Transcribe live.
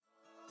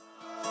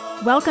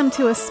Welcome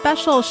to a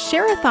special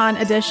Share-a-thon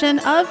edition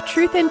of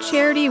Truth and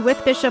Charity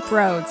with Bishop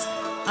Rhoades.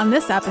 On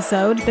this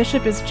episode,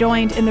 Bishop is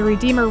joined in the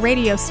Redeemer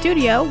Radio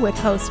studio with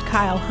host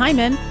Kyle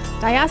Hyman,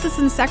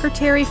 Diocesan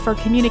Secretary for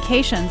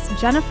Communications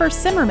Jennifer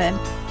Simmerman,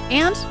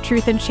 and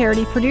Truth and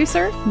Charity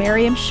producer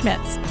Miriam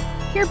Schmitz.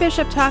 Hear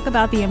Bishop talk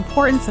about the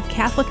importance of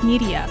Catholic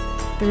media,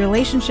 the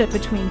relationship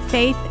between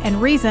faith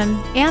and reason,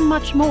 and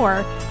much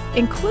more,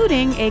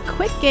 including a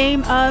quick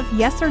game of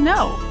yes or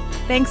no.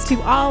 Thanks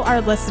to all our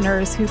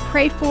listeners who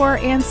pray for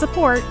and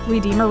support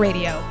Redeemer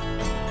Radio.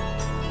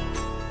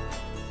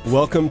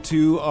 Welcome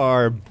to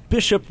our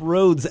Bishop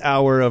Rhoades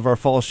Hour of our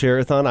Fall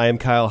Share-a-thon. I am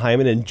Kyle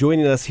Hyman, and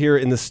joining us here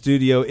in the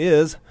studio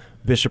is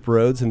Bishop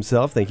Rhoades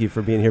himself. Thank you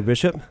for being here,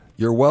 Bishop.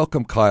 You're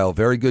welcome, Kyle.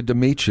 Very good to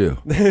meet you.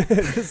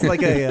 It's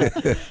like a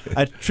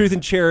Truth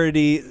and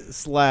Charity /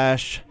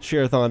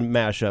 Share-a-thon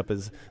mashup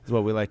is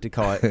what we like to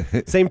call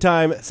it. Same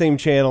time, same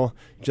channel,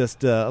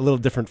 just a little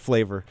different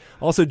flavor.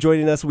 Also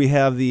joining us, we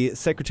have the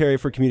Secretary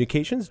for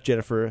Communications,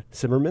 Jennifer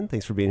Simmerman.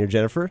 Thanks for being here,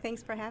 Jennifer.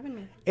 Thanks for having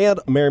me. And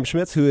Miriam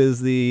Schmitz, who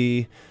is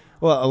a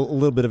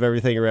little bit of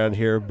everything around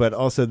here, but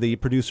also the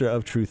producer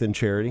of Truth and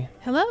Charity.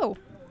 Hello.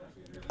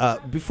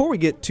 Before we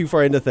get too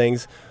far into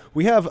things,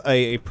 we have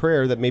a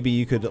prayer that maybe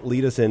you could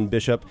lead us in,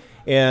 Bishop,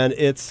 and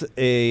it's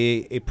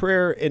a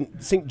prayer. And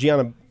St.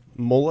 Gianna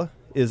Molla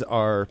is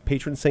our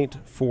patron saint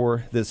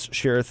for this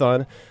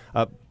Share-a-thon.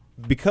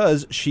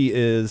 Because she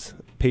is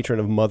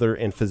patron of mother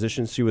and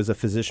physicians, she was a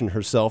physician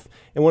herself.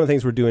 And one of the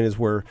things we're doing is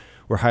we're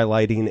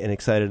highlighting and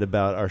excited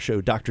about our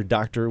show, Dr.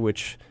 Doctor,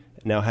 which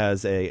now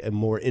has a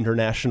more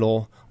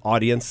international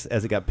audience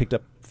as it got picked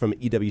up from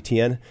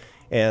EWTN.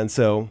 And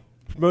so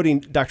promoting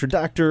Dr.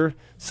 Doctor,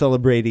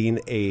 celebrating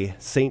a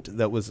saint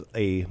that was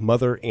a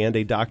mother and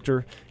a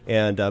doctor,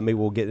 and maybe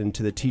we'll get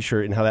into the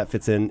T-shirt and how that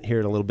fits in here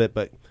in a little bit,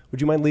 but would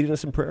you mind leading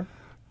us in prayer?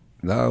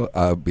 No,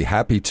 I'd be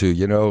happy to.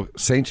 You know,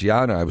 St.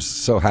 Gianna, I was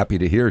so happy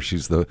to hear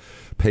she's the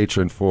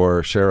patron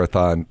for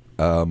Share-a-thon,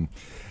 and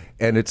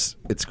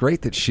it's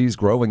great that she's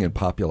growing in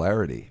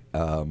popularity,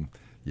 and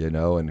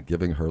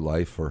giving her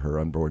life for her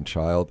unborn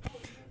child.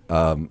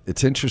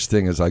 It's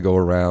interesting as I go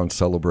around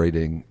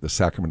celebrating the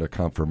sacrament of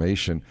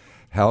confirmation,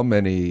 how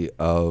many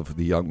of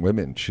the young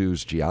women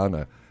choose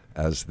Gianna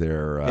as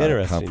their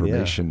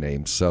confirmation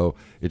name. So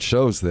it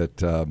shows that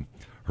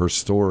her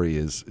story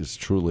is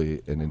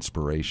truly an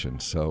inspiration.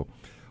 So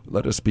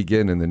let us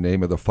begin in the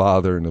name of the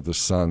Father, and of the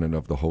Son, and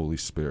of the Holy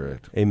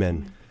Spirit.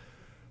 Amen.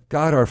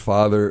 God our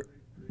Father,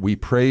 we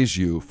praise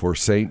you for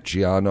St.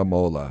 Gianna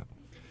Molla,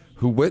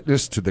 who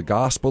witnessed to the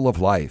gospel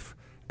of life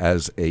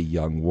as a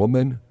young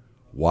woman,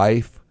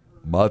 wife,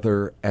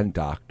 mother, and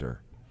doctor.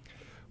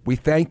 We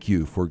thank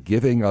you for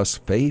giving us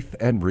faith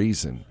and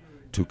reason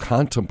to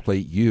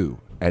contemplate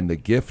you and the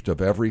gift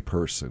of every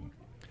person.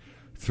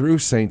 Through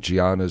St.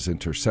 Gianna's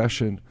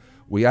intercession,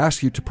 we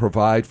ask you to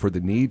provide for the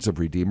needs of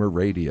Redeemer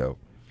Radio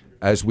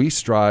as we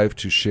strive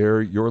to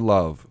share your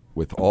love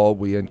with all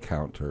we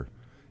encounter.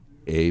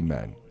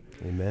 Amen.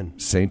 Amen.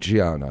 St.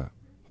 Gianna,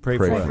 pray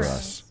for us.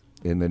 us.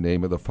 In the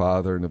name of the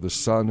Father, and of the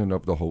Son, and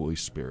of the Holy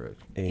Spirit.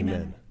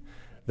 Amen.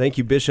 Thank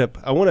you, Bishop.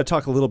 I want to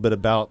talk a little bit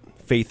about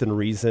faith and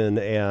reason,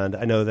 and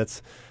I know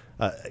that's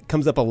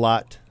comes up a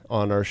lot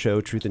on our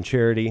show, Truth and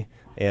Charity,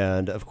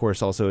 and of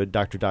course also at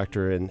Dr.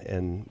 Doctor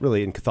and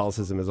really in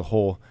Catholicism as a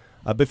whole.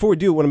 Before we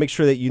do, I want to make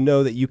sure that you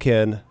know that you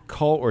can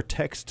call or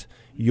text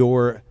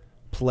your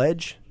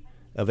pledge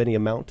of any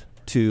amount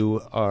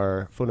to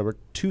our phone number,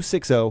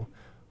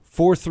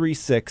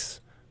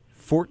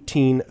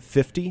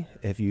 260-436-1450.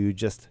 If you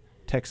just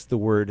text the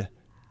word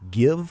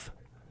give,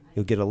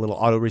 you'll get a little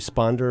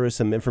autoresponder with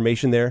some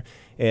information there.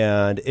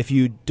 And if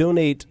you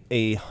donate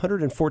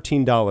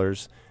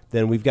 $114,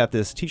 then we've got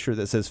this T-shirt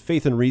that says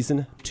Faith and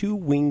Reason, 2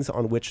 wings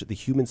on which the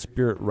human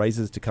spirit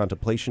rises to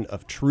contemplation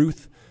of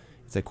truth.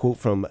 It's a quote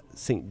from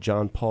St.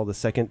 John Paul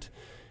II,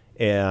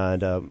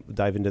 and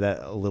dive into that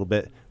a little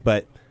bit.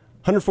 But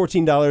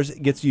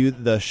 $114 gets you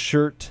the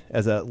shirt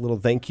as a little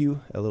thank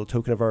you, a little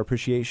token of our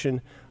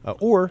appreciation.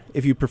 Or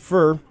if you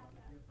prefer,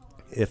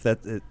 if that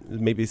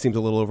maybe seems a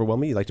little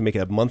overwhelming, you'd like to make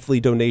a monthly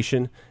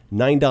donation,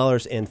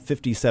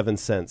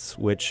 $9.57,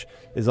 which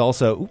is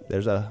also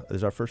there's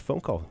our first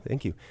phone call.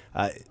 Thank you.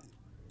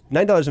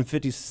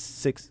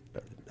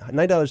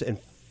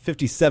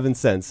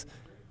 $9.57.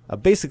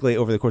 Basically,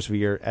 over the course of a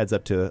year, adds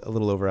up to a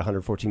little over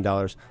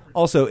 $114.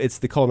 Also, it's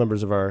the call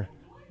numbers of our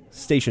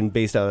station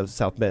based out of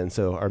South Bend.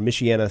 So our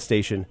Michiana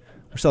station,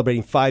 we're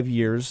celebrating 5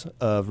 years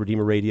of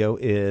Redeemer Radio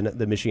in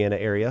the Michiana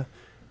area,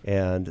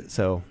 and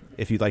so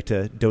if you'd like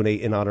to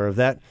donate in honor of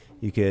that,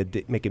 you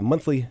could make a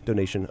monthly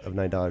donation of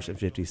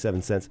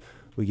 $9.57.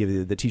 We give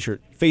you the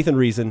T-shirt, Faith and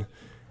Reason,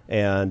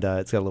 and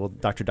it's got a little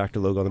Dr. Doctor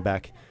logo on the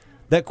back.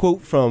 That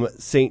quote from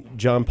St.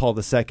 John Paul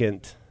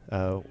II,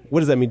 what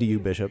does that mean to you,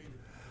 Bishop?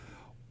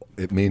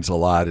 It means a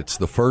lot. It's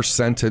the first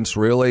sentence,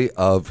 really,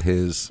 of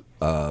his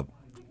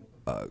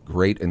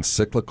great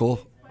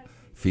encyclical,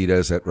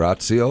 Fides et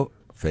Ratio,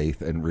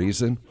 Faith and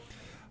Reason,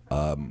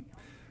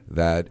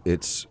 that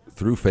it's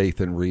through faith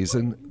and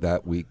reason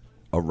that we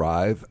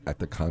arrive at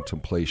the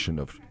contemplation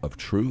of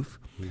truth.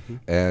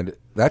 And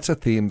that's a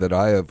theme that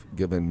I have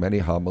given many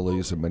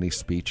homilies and many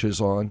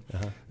speeches on,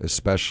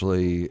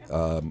 especially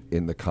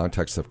in the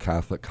context of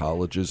Catholic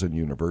colleges and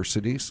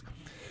universities,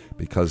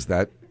 because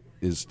that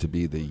is to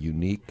be the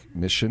unique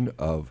mission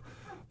of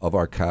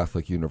our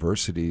Catholic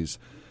universities.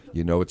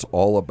 You know, it's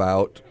all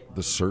about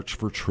the search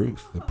for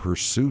truth, the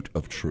pursuit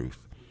of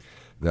truth,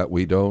 that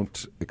we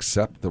don't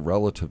accept the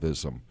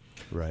relativism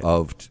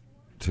of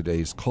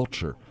today's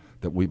culture,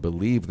 that we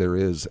believe there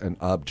is an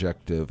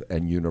objective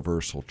and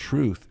universal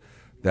truth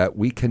that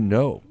we can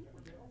know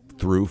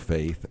through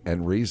faith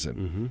and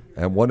reason.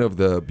 And one of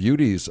the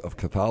beauties of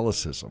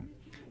Catholicism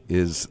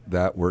is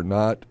that we're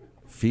not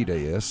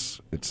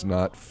fideists, it's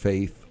not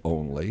faith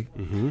only,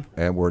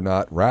 and we're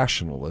not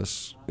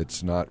rationalists,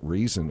 it's not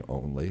reason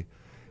only,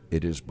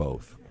 it is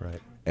both.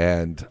 Right.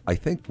 And I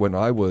think when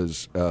I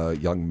was a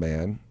young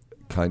man,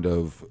 kind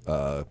of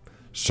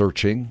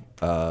searching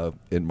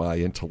in my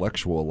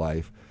intellectual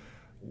life,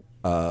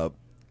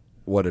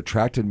 what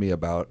attracted me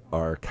about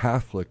our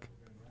Catholic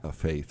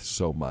faith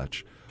so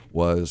much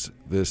was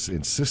this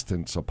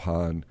insistence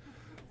upon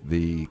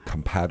the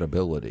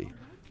compatibility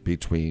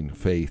between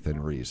faith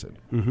and reason,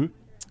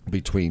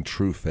 between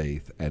true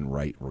faith and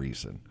right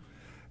reason.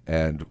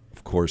 And,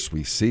 of course,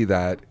 we see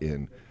that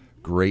in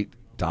great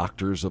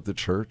doctors of the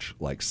Church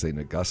like St.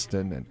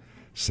 Augustine and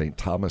St.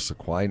 Thomas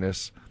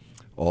Aquinas,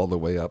 all the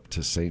way up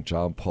to St.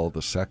 John Paul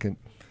II.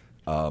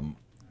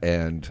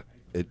 And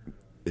it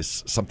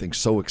is something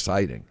so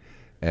exciting.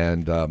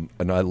 And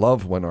I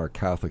love when our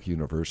Catholic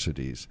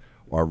universities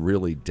are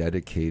really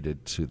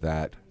dedicated to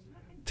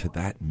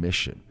that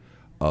mission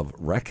of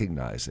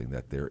recognizing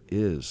that there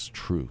is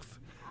truth,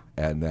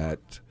 and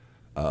that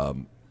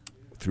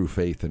through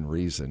faith and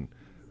reason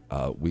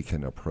we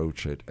can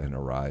approach it and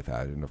arrive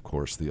at it. And of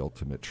course, the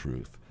ultimate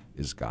truth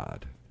is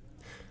God.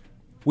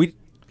 We'd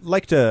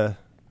like to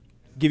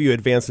give you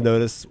advance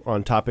notice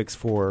on topics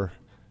for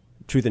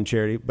Truth and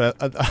Charity, but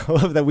I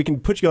love that we can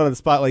put you on the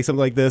spot like something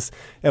like this,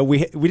 and we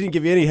didn't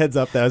give you any heads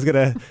up that I was going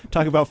to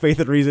talk about faith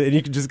and reason, and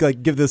you can just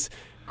like give this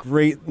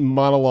great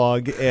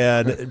monologue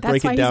and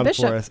break it down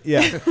for us.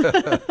 Yeah,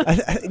 I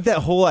think that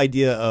whole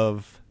idea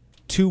of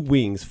two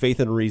wings, faith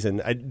and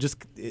reason,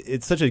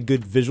 it's such a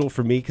good visual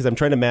for me, because I'm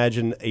trying to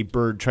imagine a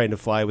bird trying to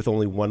fly with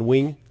only one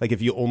wing, like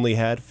if you only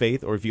had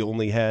faith or if you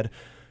only had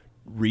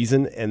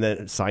reason and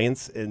then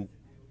science, and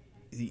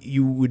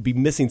you would be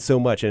missing so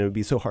much, and it would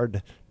be so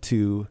hard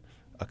to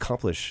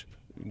accomplish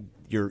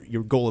your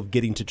goal of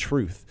getting to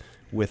truth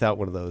without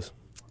one of those.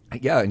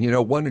 Yeah,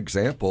 and one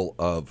example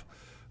of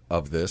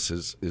this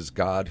is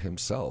God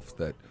himself,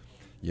 that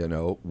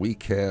we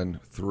can,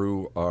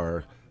 through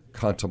our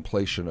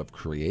contemplation of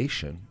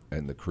creation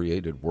and the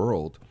created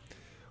world,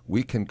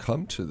 we can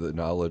come to the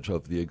knowledge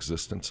of the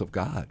existence of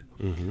God.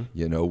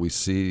 We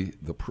see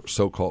the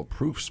so-called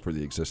proofs for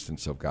the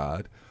existence of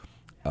God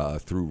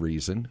through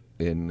reason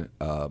in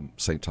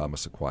St.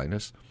 Thomas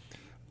Aquinas.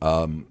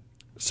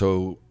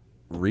 So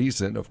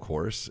reason, of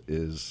course,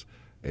 is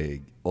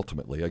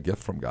ultimately a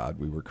gift from God.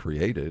 We were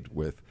created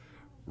with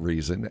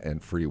reason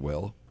and free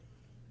will.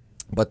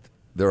 But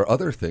there are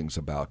other things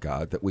about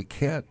God that we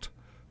can't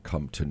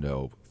come to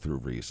know through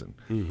reason.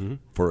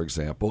 For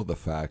example, the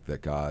fact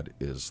that God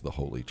is the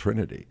Holy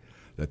Trinity,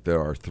 that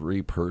there are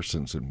three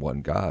persons in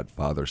one God,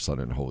 Father, Son,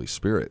 and Holy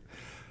Spirit.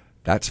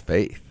 That's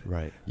faith.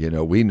 Right.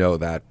 We know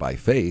that by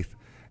faith,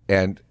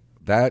 and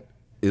that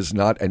is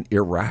not an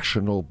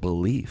irrational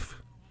belief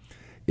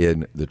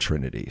in the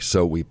Trinity.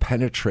 So we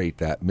penetrate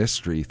that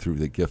mystery through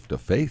the gift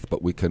of faith,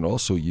 but we can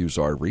also use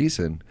our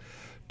reason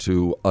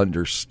to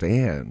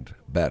understand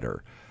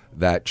better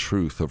that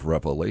truth of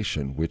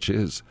revelation, which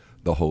is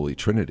the Holy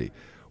Trinity.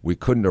 We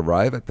couldn't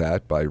arrive at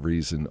that by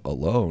reason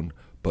alone,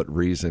 but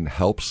reason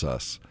helps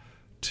us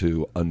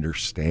to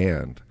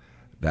understand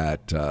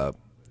that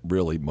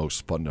really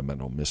most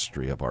fundamental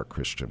mystery of our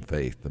Christian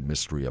faith, the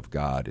mystery of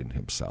God in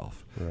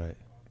himself. Right.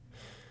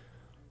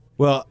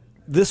 Well,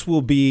 this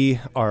will be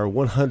our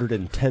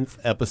 110th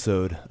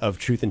episode of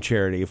Truth and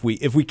Charity, if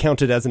we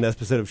count it as an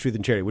episode of Truth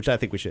and Charity, which I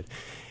think we should.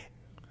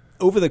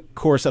 Over the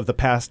course of the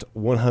past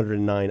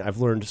 109, I've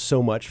learned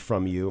so much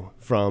from you,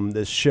 from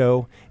this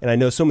show, and I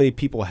know so many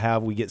people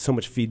have. We get so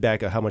much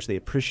feedback of how much they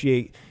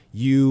appreciate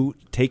you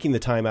taking the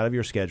time out of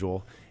your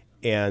schedule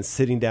and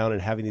sitting down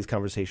and having these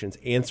conversations,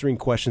 answering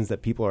questions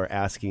that people are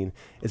asking.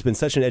 It's been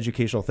such an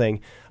educational thing.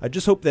 I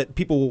just hope that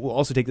people will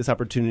also take this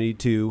opportunity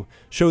to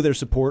show their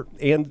support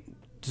and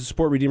to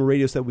support Redeemer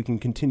Radio so that we can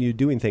continue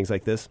doing things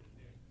like this.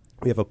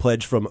 We have a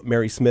pledge from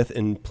Mary Smith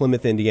in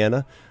Plymouth,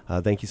 Indiana.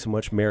 Thank you so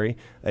much, Mary.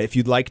 If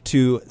you'd like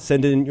to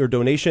send in your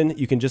donation,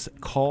 you can just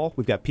call.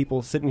 We've got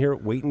people sitting here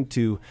waiting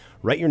to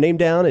write your name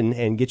down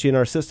and get you in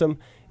our system.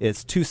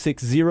 It's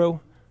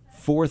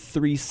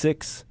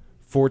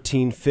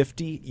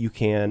 260-436-1450. You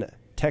can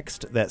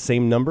text that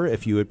same number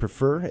if you would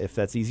prefer, if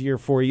that's easier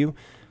for you.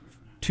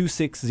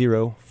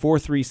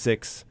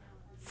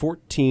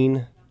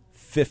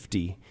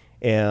 260-436-1450.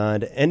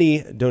 and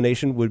any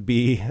donation would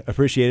be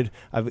appreciated.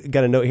 I've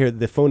got a note here.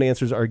 The phone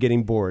answers are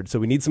getting bored, so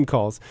we need some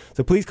calls.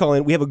 So please call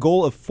in. We have a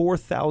goal of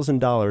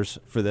 $4,000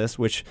 for this,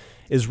 which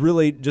is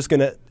really just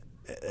going to,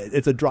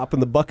 it's a drop in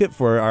the bucket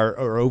for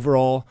our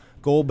overall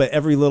goal, but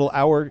every little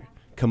hour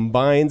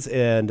combines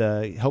and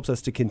helps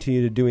us to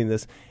continue to doing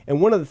this.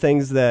 And one of the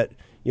things that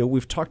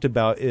we've talked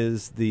about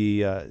is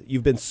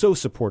you've been so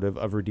supportive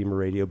of Redeemer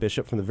Radio,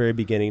 Bishop, from the very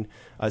beginning.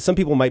 Some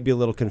people might be a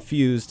little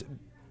confused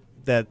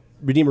that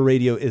Redeemer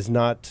Radio is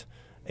not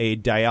a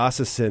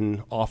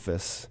diocesan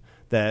office,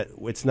 that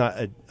it's not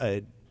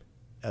a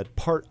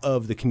part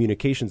of the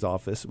communications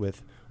office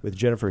with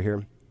Jennifer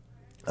here,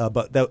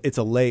 but that it's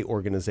a lay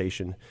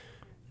organization.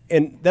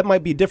 And that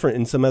might be different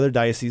in some other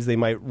dioceses. They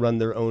might run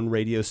their own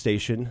radio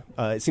station.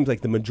 It seems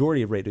like the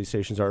majority of radio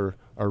stations are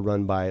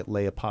run by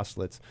lay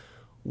apostolates.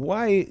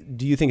 Why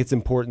do you think it's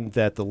important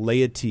that the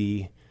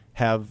laity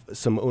have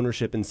some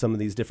ownership in some of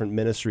these different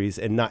ministries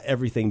and not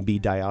everything be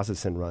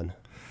diocesan run?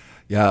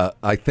 Yeah,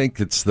 I think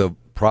it's the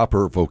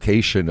proper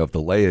vocation of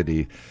the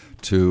laity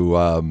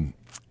to,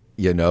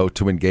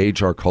 to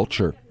engage our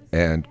culture,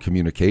 and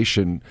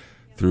communication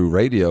through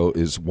radio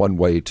is one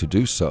way to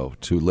do so,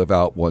 to live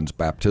out one's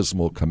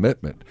baptismal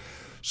commitment.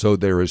 So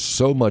there is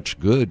so much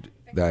good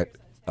that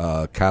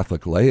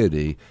Catholic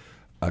laity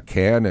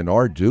can do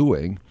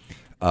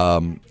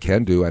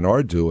and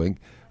are doing,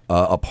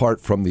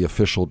 apart from the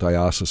official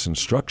diocesan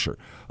structure.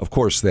 Of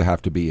course, they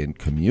have to be in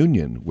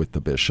communion with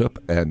the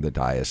bishop and the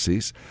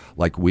diocese,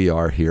 like we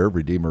are here.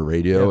 Redeemer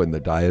Radio and the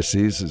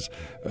diocese is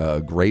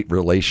a great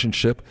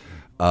relationship.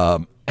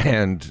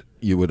 And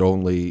you would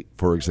only,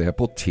 for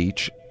example,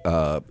 teach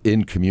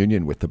in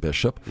communion with the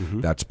bishop.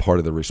 Mm-hmm. That's part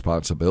of the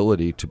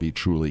responsibility to be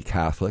truly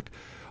Catholic.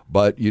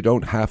 But you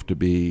don't have to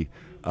be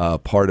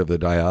part of the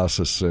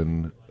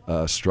diocesan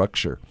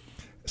structure.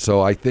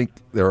 So I think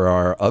there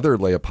are other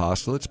lay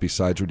apostolates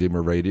besides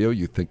Redeemer Radio.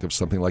 You think of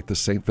something like the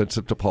St.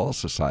 Vincent de Paul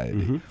Society.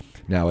 Mm-hmm.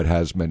 Now it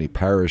has many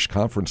parish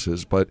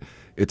conferences, but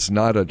it's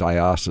not a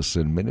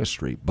diocesan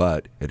ministry,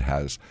 but it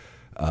has,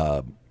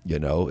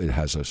 it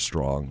has a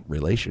strong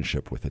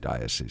relationship with the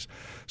diocese.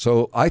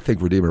 So I think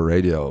Redeemer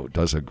Radio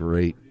is a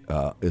great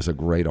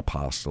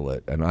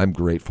apostolate, and I'm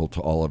grateful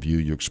to all of you.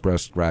 You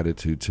expressed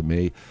gratitude to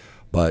me,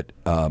 but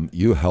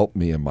you helped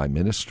me in my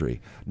ministry.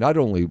 Not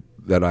only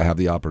that I have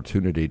the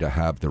opportunity to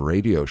have the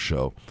radio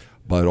show,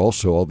 but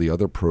also all the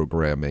other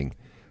programming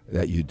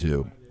that you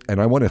do. And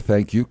I want to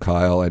thank you,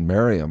 Kyle and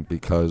Miriam,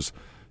 because,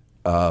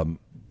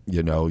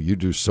 you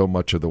do so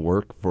much of the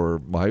work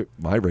for my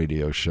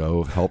radio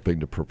show, helping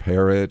to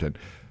prepare it and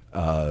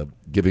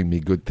giving me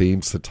good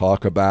themes to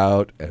talk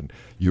about. And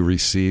you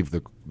receive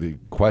the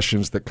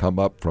questions that come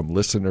up from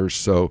listeners.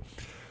 So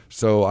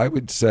I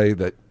would say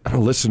that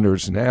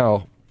listeners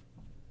now,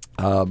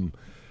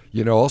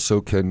 also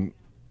can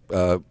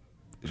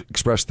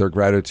express their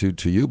gratitude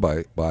to you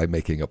by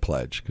making a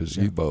pledge, because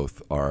you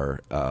both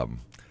are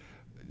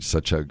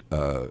such a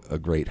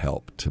great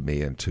help to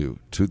me and to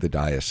the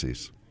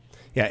diocese.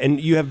 Yeah,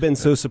 and you have been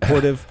so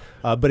supportive.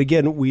 But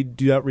again, we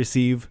do not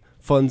receive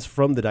funds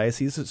from the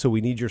diocese, so we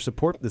need your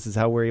support. This is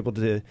how we're able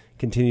to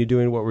continue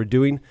doing what we're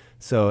doing.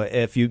 So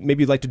if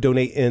you'd like to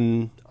donate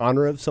in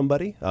honor of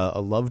somebody,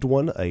 a loved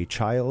one, a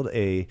child,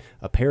 a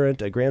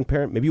parent, a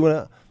grandparent, maybe you want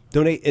to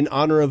donate in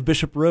honor of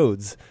Bishop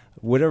Rhodes,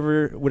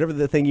 whatever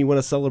the thing you want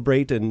to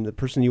celebrate and the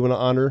person you want to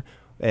honor.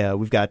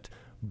 We've got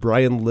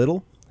Brian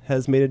Little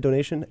has made a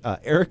donation.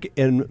 Eric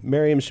and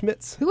Miriam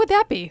Schmitz. Who would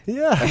that be?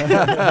 Yeah.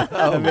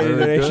 Made a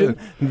donation.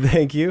 Good.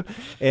 Thank you.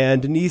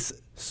 And Denise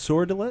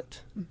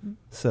Sordelet. Mm-hmm.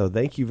 So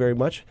thank you very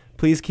much.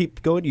 Please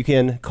keep going. You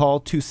can call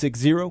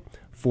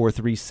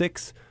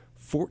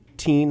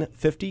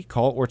 260-436-1450.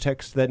 Call or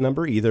text that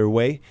number either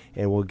way,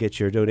 and we'll get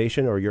your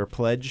donation or your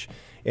pledge.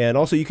 And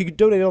also, you could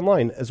donate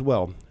online as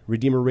well,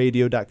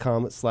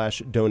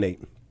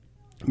 redeemerradio.com/donate.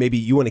 Maybe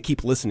you want to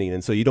keep listening,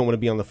 and so you don't want to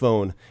be on the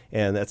phone,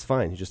 and that's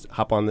fine. You just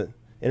hop on the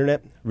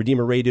internet,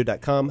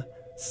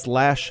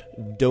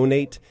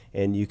 redeemerradio.com/donate,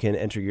 and you can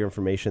enter your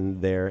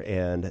information there,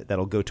 and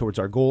that'll go towards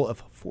our goal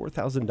of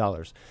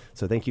 $4,000.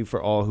 So thank you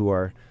for all who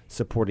are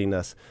supporting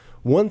us.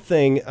 One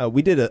thing,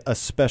 we did a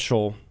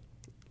special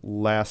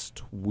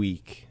last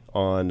week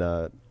on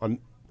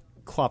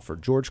Klopfer,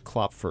 George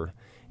Klopfer,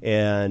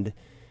 and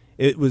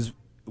we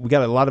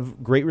got a lot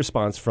of great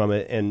response from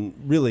it, and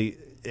really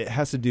it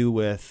has to do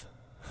with,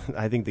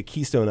 I think the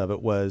keystone of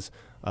it was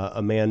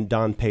a man,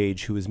 Don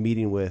Page, who was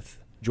meeting with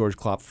George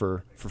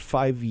Klopfer for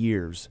 5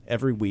 years.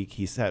 Every week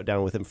he sat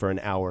down with him for an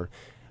hour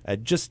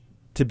just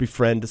to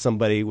befriend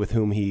somebody with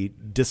whom he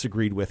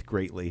disagreed with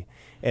greatly.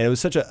 And it was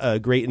such a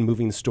great and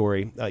moving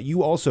story.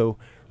 You also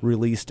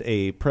released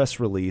a press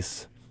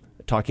release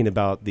talking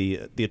about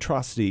the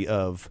atrocity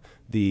of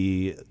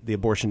the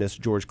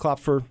abortionist George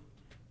Klopfer.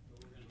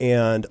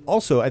 And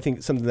also, I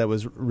think something that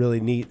was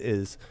really neat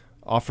is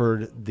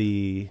offered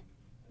the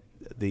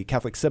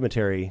Catholic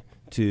cemetery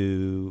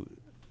to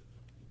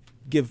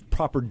give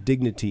proper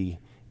dignity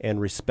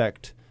and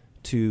respect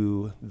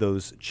to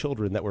those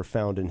children that were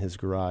found in his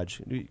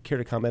garage. Do you care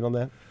to comment on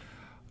that?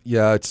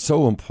 Yeah, it's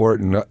so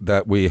important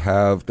that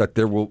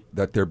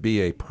there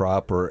be a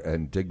proper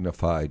and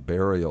dignified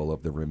burial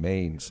of the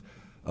remains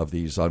of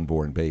these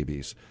unborn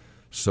babies.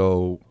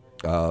 So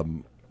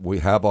we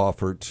have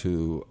offered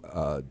to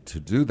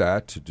do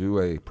that, to do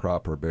a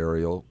proper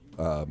burial,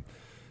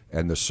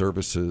 and the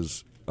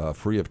services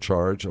free of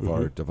charge of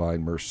our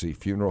Divine Mercy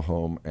Funeral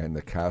Home and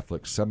the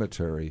Catholic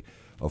Cemetery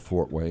of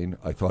Fort Wayne.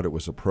 I thought it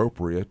was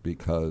appropriate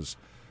because,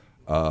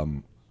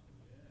 the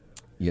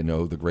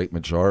great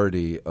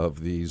majority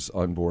of these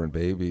unborn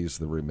babies,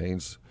 the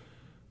remains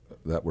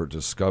that were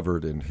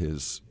discovered in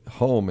his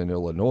home in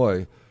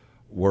Illinois,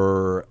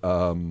 were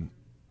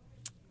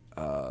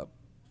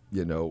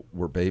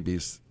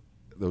babies.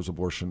 Those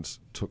abortions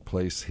took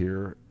place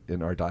here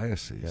in our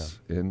diocese,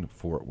 in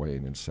Fort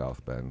Wayne and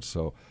South Bend.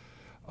 So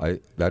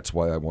that's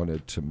why I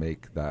wanted to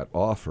make that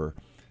offer.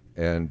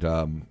 And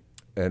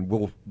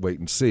we'll wait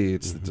and see.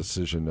 It's the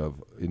decision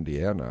of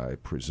Indiana, I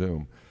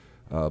presume.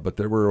 But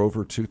there were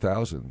over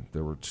 2,000.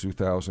 There were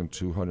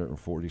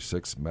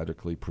 2,246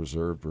 medically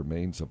preserved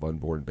remains of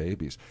unborn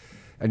babies.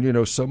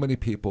 And, so many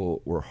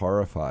people were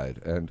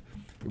horrified. And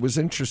it was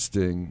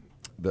interesting,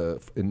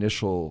 the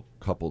initial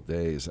couple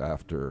days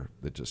after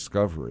the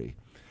discovery,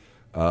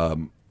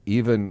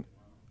 even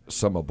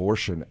some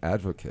abortion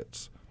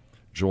advocates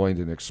joined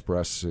in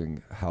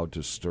expressing how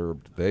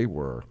disturbed they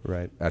were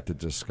at the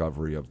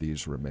discovery of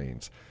these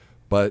remains.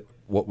 But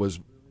what was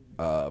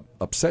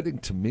upsetting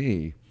to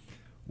me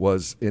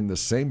was, in the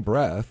same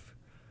breath,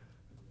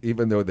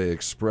 even though they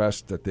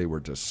expressed that they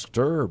were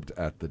disturbed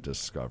at the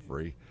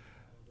discovery,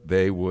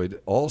 they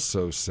would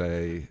also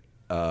say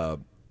that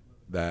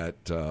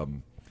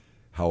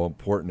how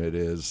important it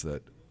is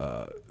that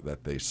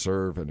they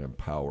serve and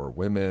empower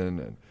women,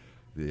 and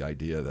the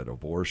idea that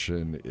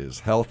abortion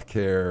is health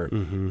care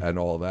and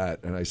all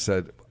that. And I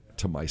said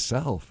to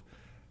myself,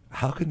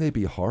 how can they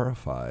be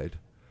horrified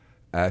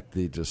at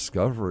the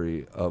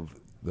discovery of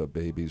the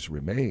baby's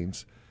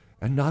remains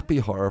and not be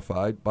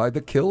horrified by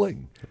the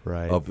killing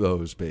of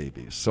those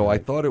babies? So I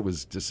thought it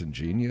was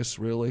disingenuous,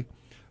 really,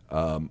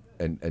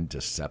 and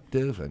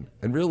deceptive,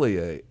 and really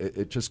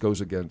it just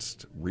goes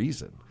against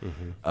reason.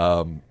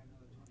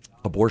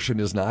 Abortion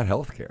is not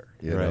health care.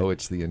 You know,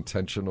 it's the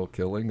intentional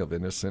killing of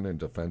innocent and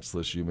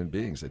defenseless human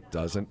beings. It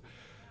doesn't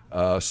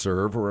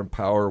serve or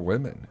empower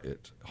women.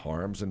 It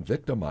harms and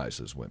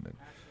victimizes women.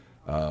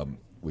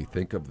 We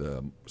think of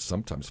the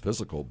sometimes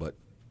physical, but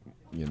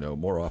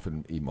more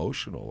often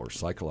emotional or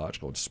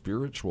psychological and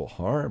spiritual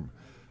harm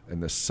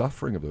and the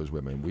suffering of those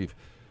women.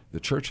 The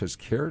church has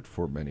cared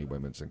for many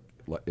women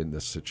in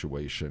this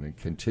situation and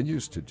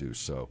continues to do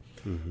so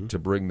to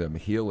bring them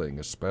healing,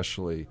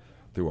 especially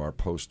through our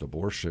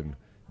post-abortion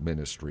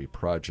ministry,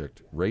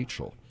 Project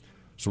Rachel.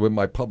 So in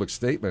my public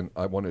statement,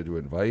 I wanted to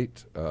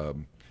invite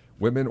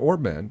women or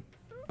men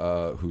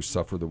who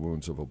suffer the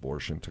wounds of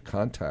abortion to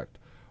contact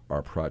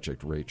our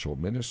Project Rachel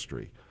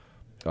ministry.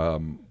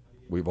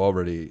 We've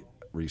already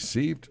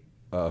received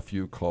a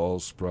few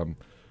calls from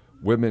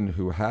women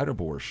who had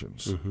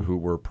abortions, who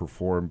were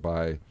performed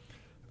by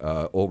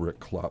Ulrich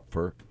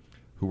Klopfer,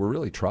 who were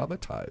really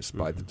traumatized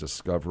by the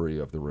discovery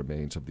of the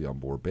remains of the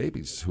unborn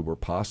babies, who were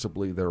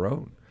possibly their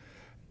own.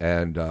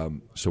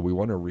 And so we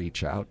want to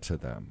reach out to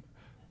them.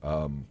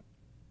 I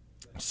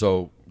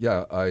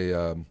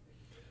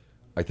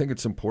think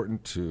it's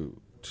important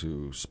to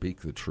speak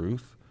the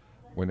truth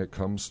when it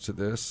comes to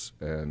this.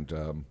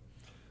 And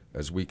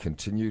as we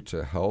continue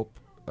to help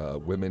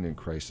women in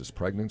crisis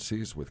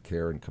pregnancies with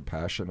care and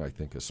compassion, I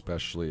think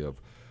especially of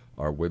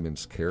our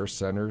women's care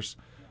centers,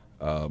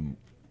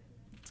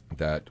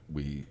 that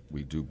we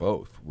do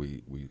both.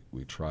 We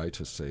try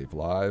to save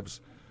lives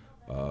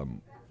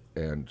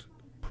and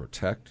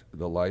protect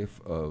the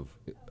life of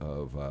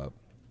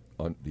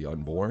the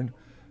unborn,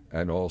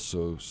 and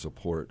also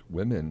support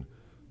women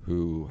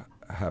who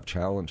have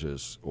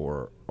challenges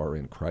or are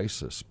in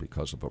crisis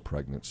because of a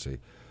pregnancy,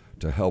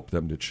 to help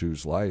them to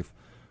choose life,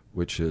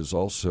 which is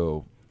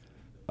also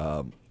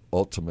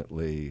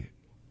ultimately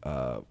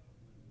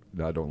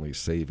not only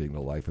saving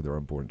the life of their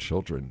unborn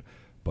children,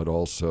 but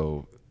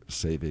also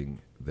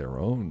saving their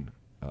own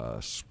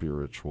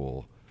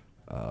spiritual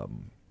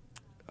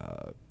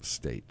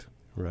state.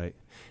 Right.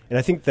 And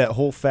I think that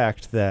whole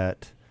fact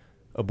that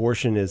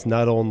abortion is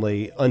not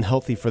only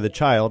unhealthy for the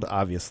child,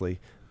 obviously,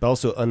 but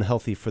also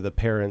unhealthy for the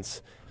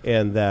parents,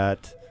 and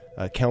that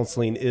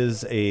counseling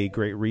is a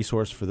great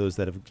resource for those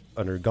that have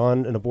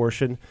undergone an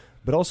abortion,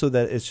 but also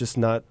that it's just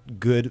not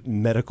good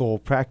medical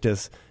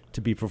practice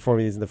to be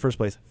performing these in the first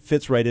place,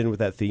 fits right in with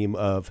that theme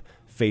of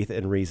faith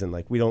and reason.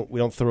 Like we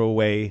don't throw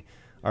away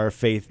our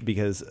faith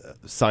because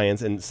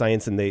science and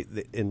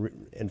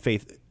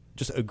faith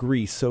just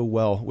agree so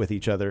well with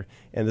each other.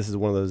 And this is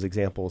one of those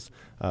examples.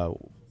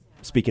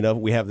 Speaking of,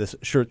 we have this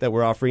shirt that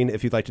we're offering.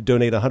 If you'd like to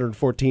donate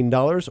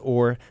 $114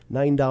 or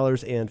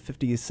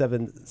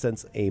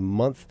 $9.57 a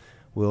month,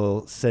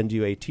 we'll send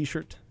you a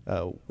T-shirt,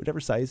 whatever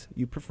size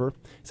you prefer. It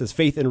says,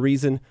 "Faith and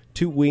Reason,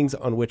 two wings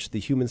on which the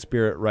human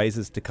spirit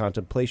rises to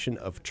contemplation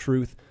of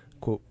truth,"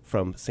 quote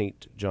from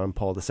St. John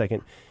Paul II.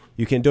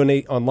 You can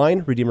donate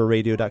online,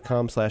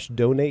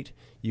 redeemerradio.com/donate.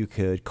 You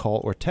could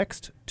call or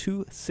text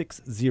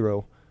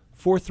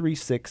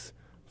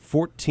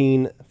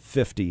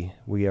 260-436-1450.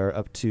 We are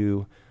up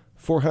to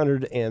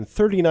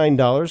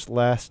 $439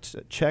 last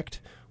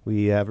checked.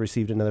 We have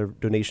received another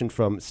donation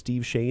from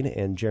Steve Shane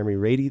and Jeremy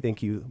Rady.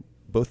 Thank you,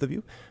 both of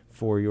you,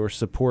 for your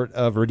support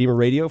of Redeemer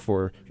Radio,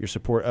 for your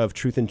support of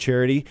Truth and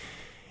Charity.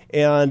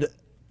 And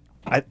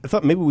I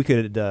thought maybe we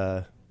could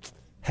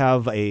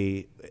have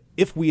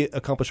if we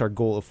accomplish our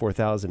goal of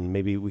 4,000,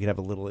 maybe we could have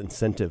a little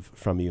incentive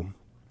from you.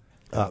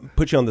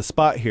 Put you on the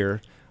spot here.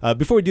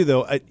 Before we do,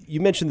 though,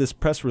 you mentioned this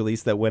press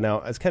release that went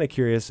out. I was kind of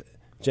curious.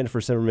 Jennifer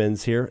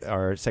Zimmerman's here,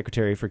 our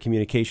Secretary for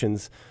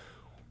Communications.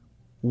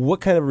 What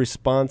kind of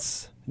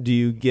response do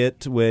you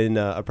get when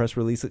a press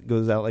release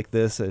goes out like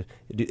this?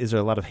 Is there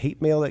a lot of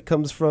hate mail that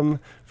comes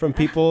from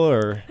people,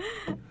 or?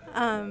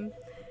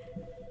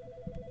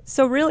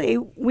 So really,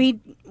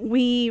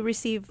 we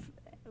receive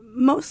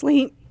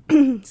mostly.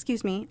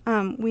 Excuse me.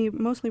 We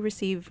mostly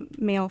receive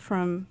mail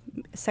from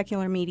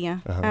secular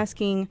media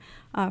asking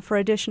for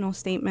additional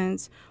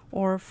statements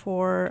or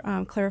for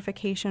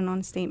clarification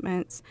on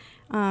statements.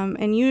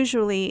 And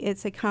usually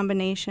it's a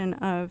combination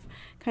of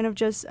kind of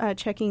just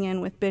checking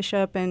in with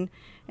Bishop and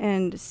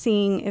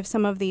seeing if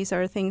some of these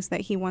are things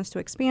that he wants to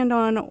expand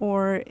on,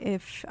 or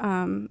if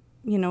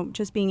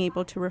just being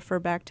able to refer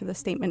back to the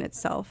statement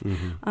itself.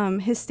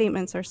 His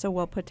statements are so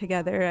well put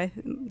together.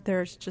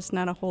 There's just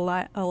not a whole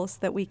lot else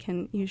that we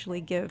can usually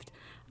give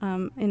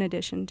in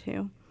addition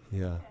to.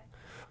 Yeah.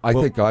 I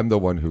think I'm the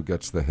one who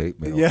gets the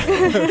hate mail. Yeah.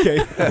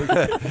 Okay.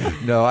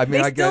 No, I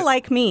mean, they still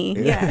like me.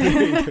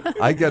 Yeah.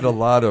 I get a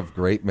lot of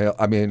great mail.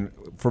 I mean,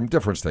 from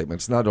different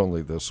statements, not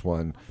only this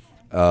one.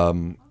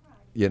 People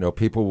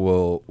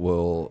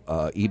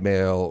will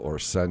email or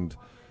send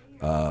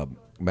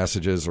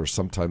messages, or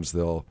sometimes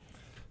they'll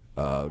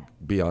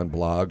be on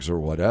blogs or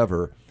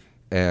whatever,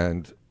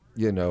 and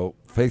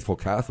faithful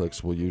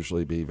Catholics will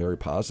usually be very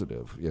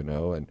positive,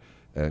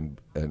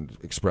 and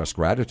express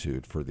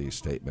gratitude for these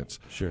statements.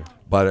 Sure.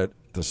 But at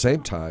the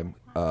same time,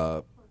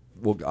 I'll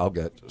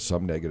get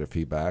some negative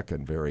feedback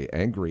and very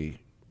angry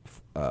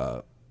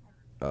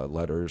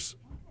letters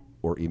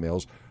or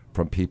emails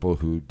from people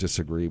who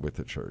disagree with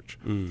the church.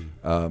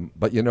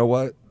 But you know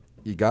what?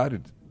 You got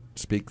to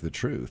speak the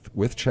truth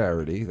with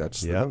charity.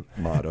 That's the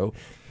motto.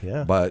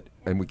 Yeah.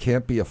 And we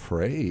can't be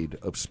afraid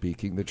of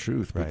speaking the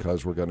truth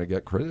because we're going to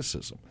get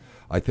criticism.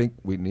 I think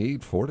we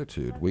need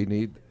fortitude. We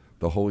need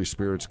the Holy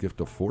Spirit's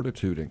gift of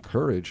fortitude and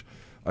courage.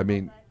 I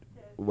mean,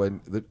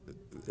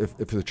 if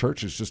the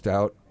church is just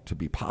out to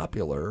be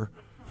popular,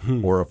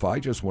 or if I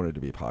just wanted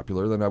to be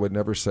popular, then I would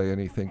never say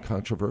anything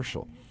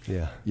controversial.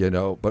 Yeah.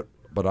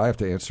 But I have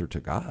to answer to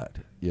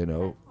God.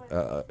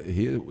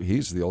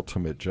 He's the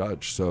ultimate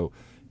judge. So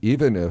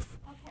even if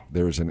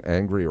there's an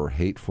angry or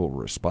hateful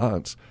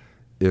response,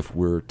 if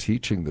we're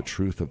teaching the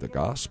truth of the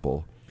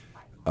gospel,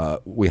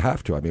 we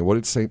have to. I mean, what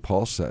did St.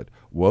 Paul said?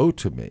 Woe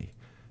to me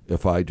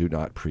if I do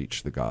not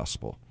preach the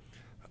gospel.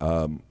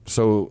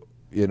 So,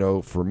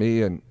 for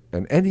me and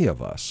any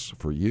of us,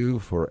 for you,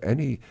 for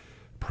any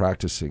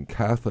practicing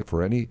Catholic,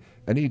 for any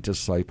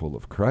disciple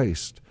of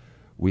Christ,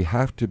 we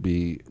have to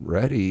be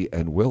ready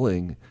and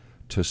willing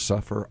to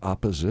suffer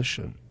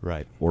opposition,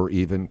 or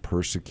even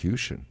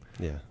persecution,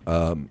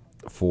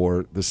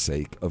 for the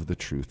sake of the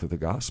truth of the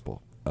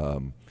gospel.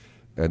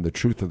 And the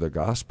truth of the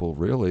gospel,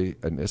 really,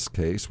 in this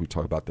case, we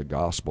talk about the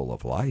gospel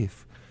of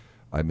life.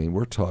 I mean,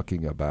 we're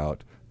talking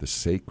about the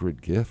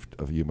sacred gift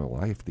of human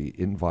life, the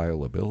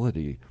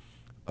inviolability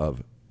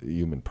of the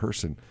human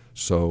person.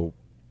 So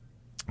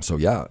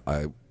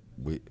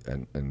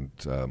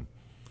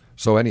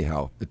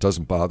anyhow, it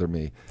doesn't bother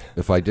me.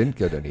 If I didn't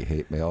get any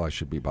hate mail, I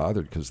should be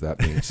bothered, because that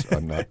means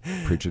I'm not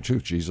preaching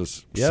truth.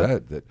 Jesus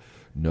said that,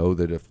 know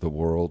that if the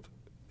world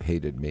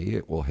hated me,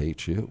 it will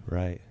hate you.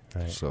 Right.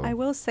 So I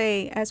will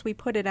say, as we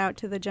put it out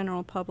to the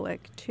general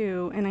public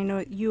too, and I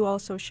know you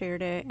also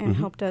shared it and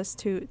helped us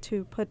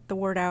to put the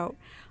word out,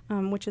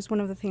 which is one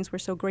of the things we're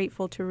so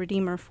grateful to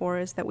Redeemer for,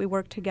 is that we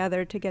work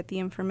together to get the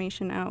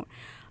information out.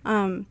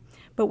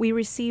 But we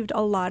received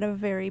a lot of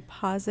very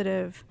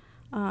positive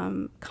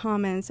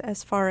comments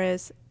as far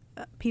as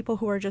people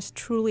who are just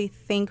truly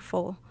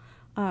thankful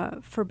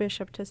for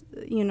Bishop to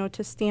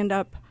stand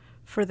up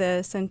for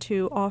this and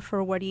to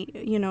offer what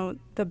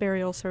the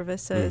burial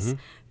services.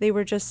 They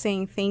were just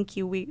saying thank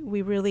you.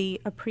 We really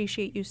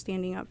appreciate you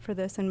standing up for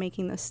this and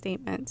making this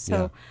statement.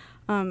 So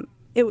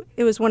it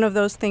was one of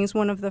those things.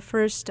 One of the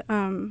first,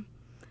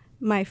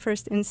 my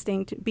first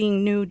instinct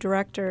being new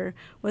director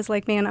was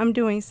like, man, I'm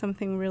doing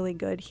something really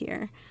good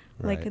here.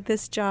 Like,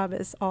 this job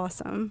is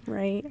awesome,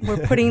 right?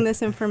 We're putting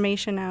this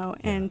information out,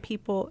 and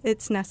people,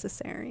 it's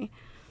necessary.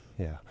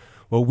 Yeah.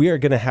 Well, we are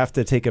going to have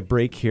to take a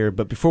break here,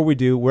 but before we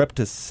do, we're up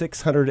to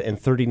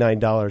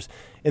 $639.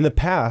 In the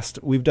past,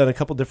 we've done a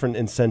couple different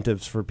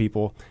incentives for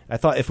people. I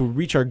thought if we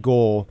reach our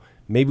goal,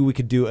 maybe we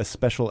could do a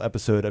special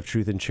episode of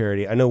Truth and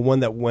Charity. I know one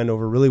that went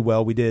over really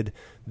well. We did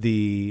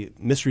the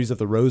Mysteries of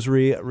the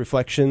Rosary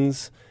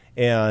reflections,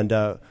 and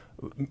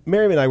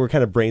Miriam and I were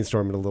kind of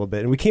brainstorming a little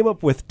bit, and we came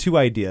up with 2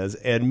 ideas,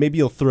 and maybe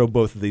you'll throw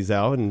both of these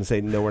out and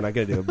say, no, we're not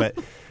going to do it. But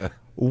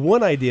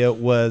one idea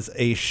was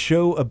a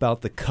show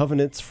about the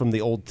covenants from the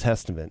Old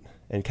Testament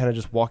and kind of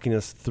just walking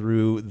us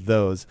through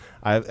those.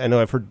 I know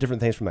I've heard different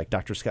things from like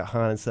Dr. Scott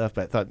Hahn and stuff,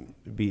 but I thought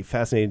it'd be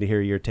fascinating to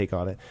hear your take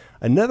on it.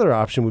 Another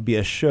option would be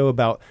a show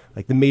about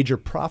like the major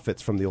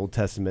prophets from the Old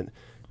Testament,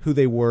 who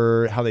they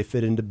were, how they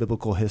fit into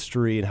biblical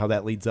history, and how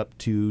that leads up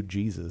to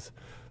Jesus.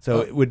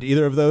 So would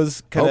either of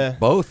those kind of...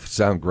 both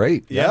sound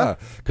great. Yeah.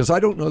 Because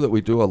I don't know that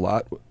we do a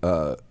lot,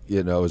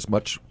 as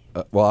much...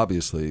 well,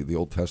 obviously, the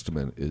Old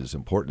Testament is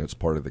important. It's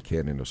part of the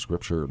canon of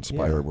Scripture,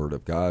 inspired Word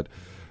of God.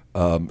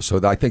 So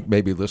I think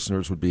maybe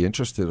listeners would be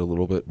interested a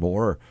little bit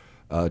more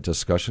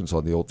discussions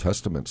on the Old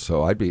Testament.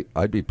 So I'd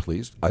be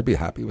pleased. I'd be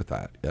happy with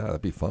that. Yeah,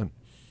 that'd be fun.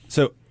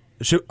 So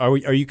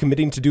are you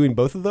committing to doing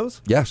both of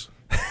those? Yes.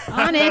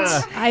 On it.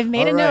 I've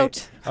made a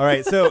note. All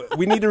right. So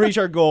we need to reach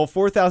our goal,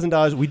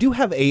 $4,000. We do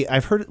have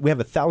I've heard we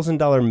have a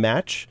 $1,000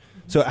 match.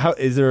 So how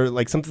is there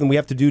like something we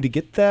have to do to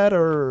get that,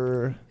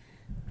 or?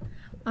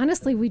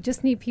 Honestly, we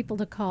just need people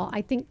to call.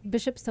 I think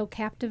Bishop's so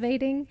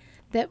captivating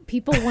that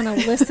people want to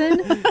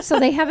listen, so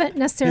they haven't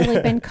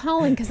necessarily been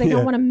calling because they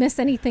don't want to miss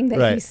anything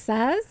that he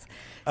says.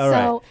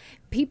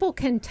 People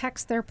can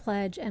text their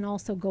pledge and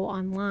also go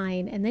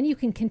online, and then you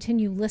can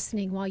continue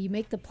listening while you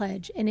make the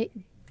pledge, and it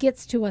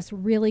gets to us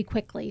really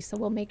quickly. So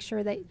we'll make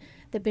sure that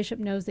the Bishop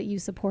knows that you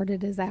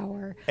supported his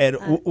hour. And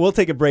we'll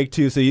take a break,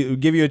 too, so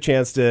give you a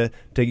chance to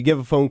give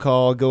a phone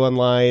call, go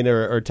online,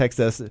 or text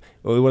us.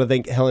 We want to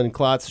thank Helen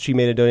Klotz. She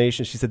made a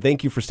donation. She said,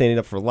 thank you for standing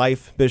up for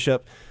life,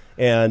 Bishop.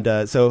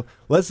 And so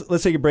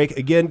let's take a break.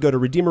 Again, go to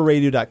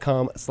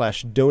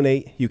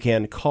redeemerradio.com/donate. You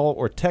can call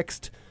or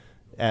text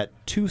at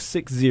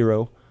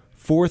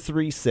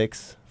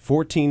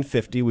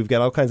 260-436-1450. We've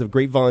got all kinds of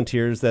great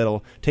volunteers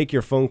that'll take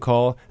your phone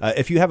call.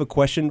 If you have a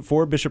question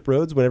for Bishop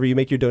Rhoades, whenever you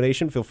make your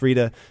donation, feel free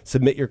to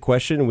submit your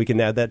question, and we can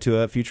add that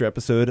to a future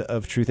episode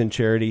of Truth and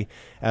Charity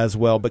as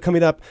well. But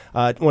coming up,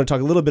 I want to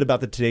talk a little bit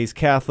about the Today's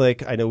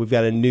Catholic. I know we've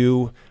got a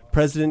new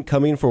president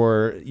coming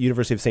for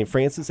University of St.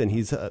 Francis, and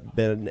he's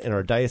been in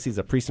our diocese,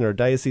 a priest in our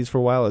diocese for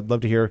a while. I'd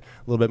love to hear a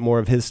little bit more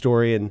of his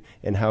story and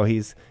how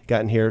he's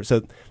gotten here.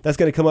 So that's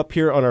going to come up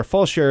here on our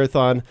Fall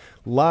Share-a-thon,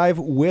 live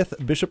with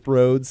Bishop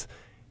Rhoades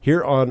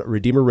here on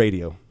Redeemer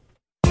Radio.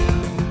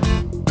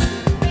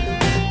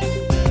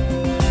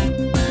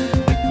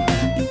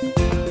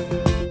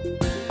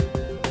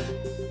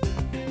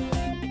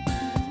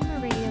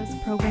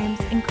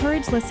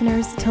 Encourage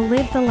listeners to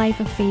live the life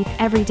of faith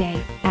every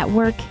day, at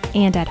work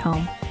and at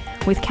home,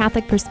 with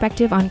Catholic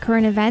perspective on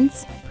current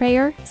events,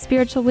 prayer,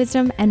 spiritual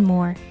wisdom, and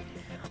more.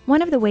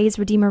 One of the ways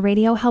Redeemer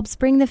Radio helps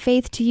bring the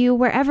faith to you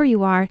wherever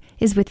you are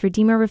is with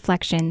Redeemer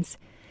Reflections.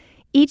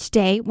 Each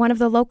day, one of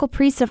the local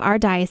priests of our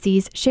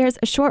diocese shares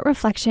a short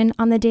reflection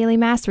on the daily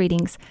Mass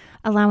readings,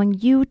 allowing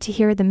you to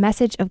hear the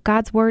message of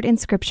God's Word in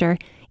Scripture,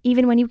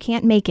 even when you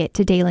can't make it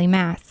to daily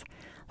Mass.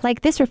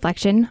 Like this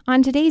reflection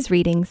on today's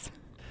readings.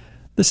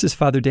 This is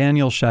Father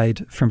Daniel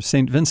Scheid from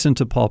St. Vincent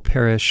de Paul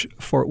Parish,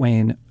 Fort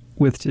Wayne,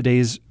 with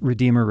today's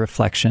Redeemer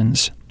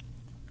Reflections.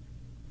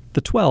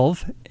 The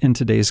 12 in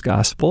today's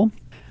Gospel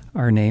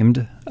are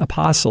named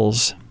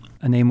apostles,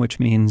 a name which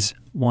means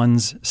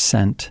ones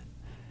sent.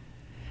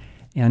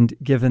 And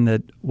given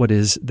that what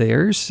is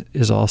theirs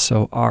is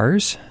also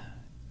ours,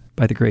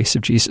 by the grace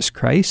of Jesus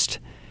Christ,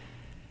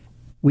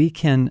 we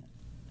can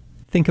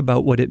think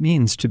about what it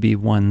means to be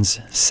ones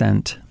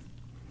sent.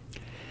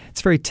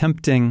 It's very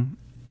tempting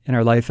in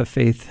our life of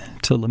faith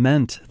to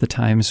lament the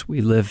times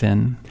we live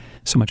in.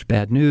 So much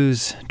bad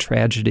news,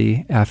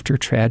 tragedy after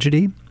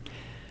tragedy.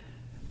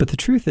 But the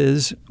truth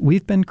is,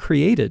 we've been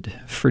created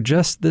for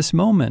just this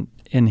moment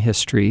in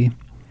history.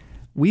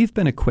 We've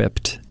been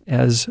equipped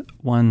as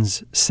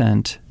ones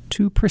sent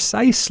to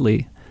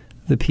precisely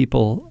the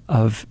people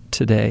of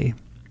today.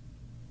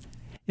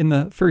 In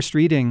the first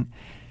reading,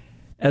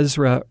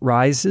 Ezra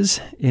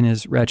rises in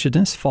his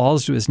wretchedness,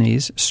 falls to his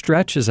knees,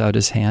 stretches out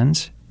his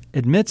hands,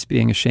 admits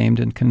being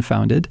ashamed and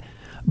confounded,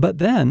 but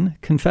then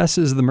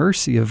confesses the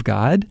mercy of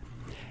God,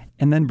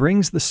 and then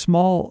brings the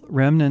small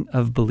remnant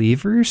of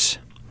believers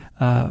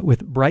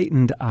with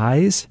brightened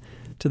eyes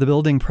to the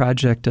building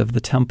project of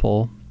the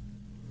temple.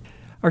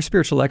 Our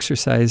spiritual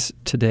exercise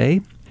today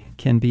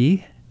can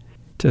be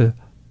to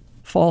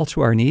fall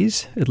to our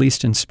knees, at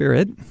least in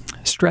spirit,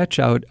 stretch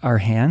out our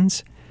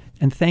hands,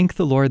 and thank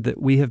the Lord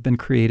that we have been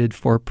created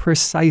for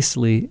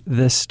precisely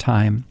this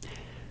time,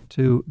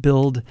 to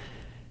build,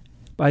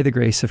 by the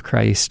grace of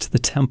Christ, the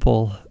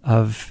temple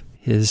of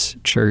His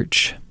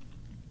church.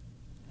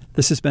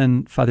 This has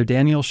been Father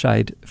Daniel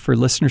Scheid for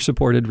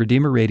listener-supported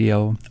Redeemer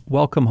Radio.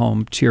 Welcome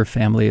home to your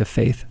family of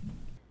faith.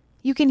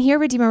 You can hear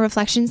Redeemer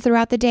Reflections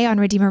throughout the day on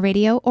Redeemer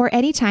Radio or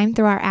anytime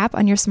through our app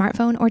on your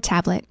smartphone or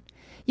tablet.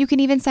 You can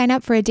even sign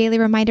up for a daily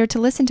reminder to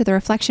listen to the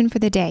reflection for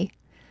the day.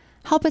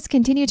 Help us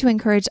continue to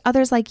encourage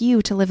others like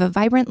you to live a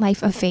vibrant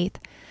life of faith.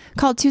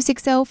 Call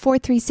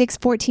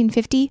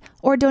 260-436-1450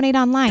 or donate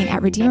online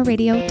at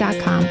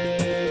redeemerradio.com.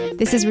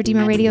 This is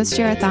Redeemer Radio's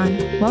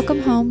Share-a-thon.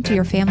 Welcome home to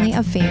your family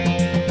of faith.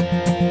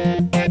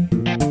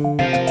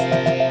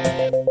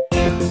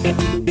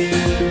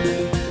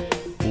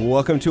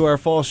 Welcome to our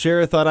Fall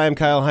Share-a-thon. I'm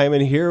Kyle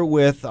Hyman here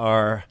with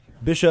our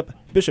Bishop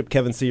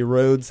Kevin C.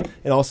 Rhodes,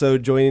 and also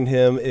joining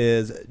him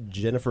is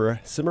Jennifer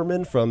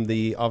Zimmerman from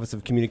the Office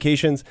of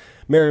Communications,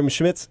 Miriam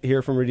Schmitz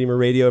here from Redeemer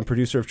Radio, and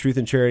producer of Truth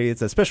and Charity.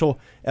 It's a special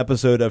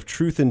episode of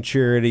Truth and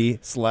Charity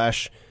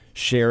 /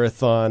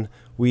 Share-a-thon.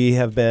 We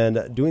have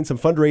been doing some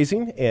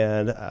fundraising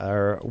and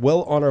are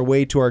well on our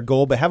way to our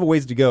goal, but have a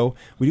ways to go.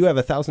 We do have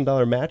a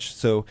 $1,000 match,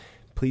 so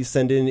please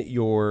send in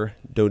your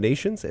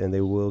donations, and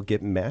they will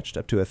get matched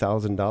up to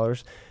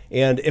 $1,000.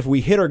 And if we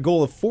hit our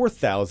goal of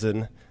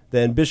 $4,000,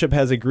 then Bishop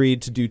has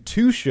agreed to do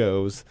 2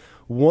 shows,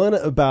 one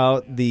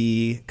about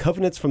the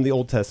covenants from the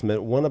Old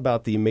Testament, one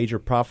about the major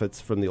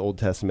prophets from the Old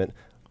Testament.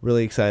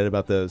 Really excited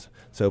about those.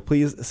 So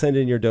please send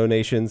in your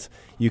donations.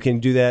 You can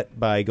do that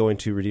by going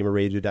to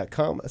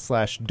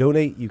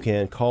redeemerradio.com/donate. You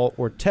can call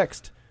or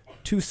text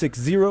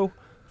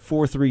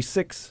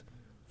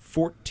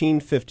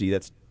 260-436-1450.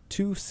 That's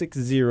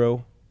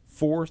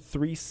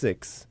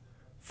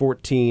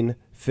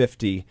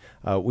 260-436-1450.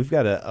 We've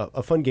got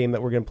a fun game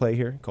that we're going to play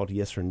here called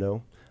Yes or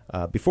No.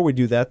 Before we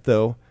do that,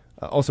 though,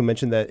 also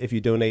mention that if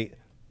you donate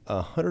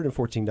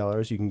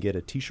 $114, you can get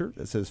a T-shirt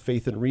that says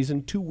Faith and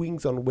Reason, 2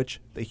 wings on which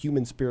the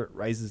human spirit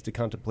rises to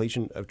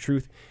contemplation of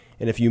truth.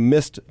 And if you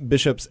missed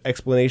Bishop's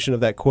explanation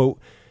of that quote,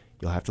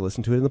 you'll have to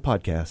listen to it in the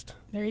podcast.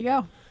 There you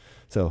go.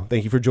 So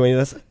thank you for joining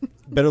us.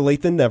 Better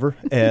late than never.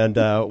 And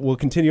we'll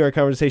continue our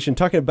conversation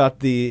talking about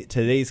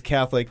Today's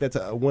Catholic. That's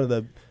one of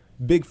the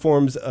big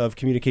forms of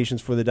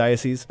communications for the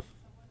diocese.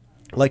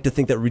 I like to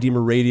think that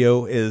Redeemer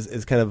Radio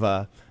is kind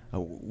of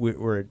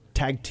we're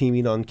tag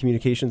teaming on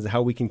communications,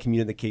 how we can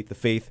communicate the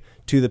faith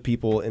to the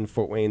people in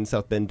Fort Wayne,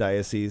 South Bend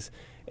Diocese.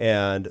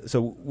 And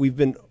so we've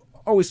been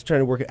always trying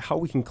to work at how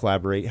we can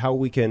collaborate, how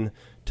we can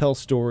tell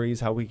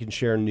stories, how we can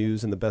share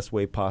news in the best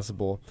way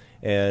possible.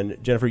 And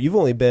Jennifer, you've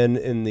only been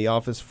in the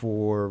office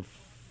for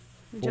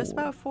just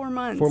about 4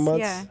 months. 4 months?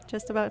 Yeah,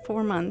 just about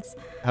 4 months.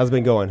 How's it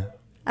been going?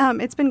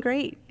 It's been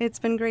great. It's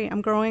been great.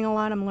 I'm growing a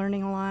lot. I'm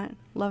learning a lot.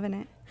 Loving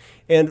it.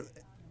 And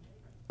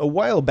a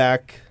while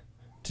back,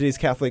 Today's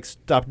Catholic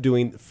stopped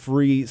doing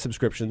free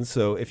subscriptions.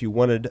 So if you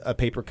wanted a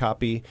paper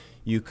copy,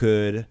 you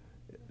could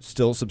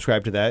still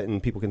subscribe to that,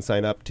 and people can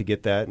sign up to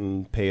get that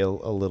and pay a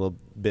little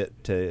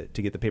bit to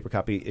get the paper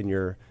copy in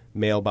your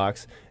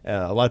mailbox.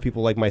 A lot of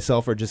people like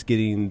myself are just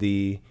getting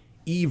the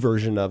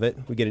e-version of it.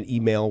 We get an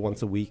email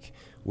once a week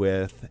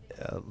with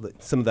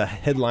some of the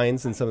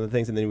headlines and some of the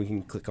things, and then we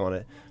can click on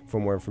it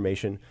for more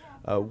information.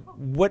 How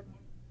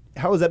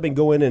has that been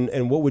going,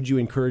 and what would you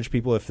encourage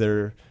people if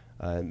they're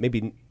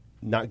maybe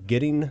not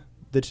getting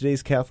the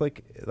Today's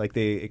Catholic like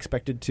they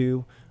expected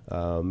to?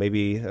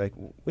 Maybe like,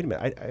 wait a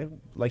minute, I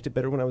liked it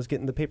better when I was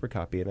getting the paper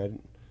copy,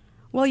 and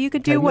well, you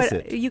could do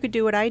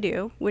what I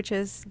do, which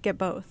is get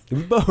both.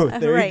 Both.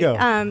 There right. You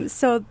go.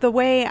 So the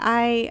way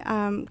I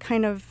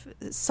kind of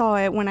saw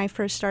it when I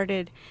first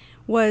started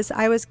was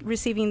I was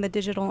receiving the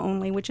digital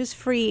only, which is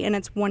free and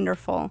it's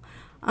wonderful.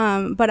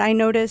 But I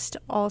noticed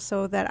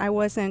also that I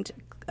wasn't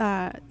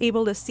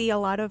able to see a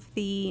lot of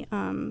the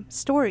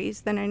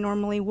stories than I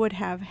normally would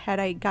have had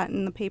I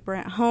gotten the paper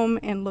at home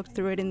and looked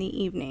through it in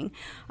the evening,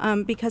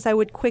 because I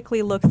would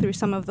quickly look through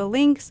some of the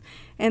links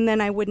and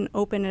then I wouldn't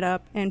open it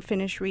up and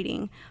finish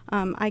reading.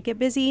 I get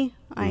busy.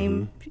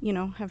 I'm,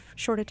 have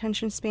short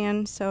attention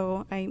span,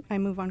 so I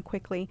move on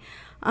quickly.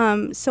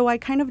 So I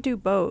kind of do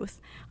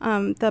both.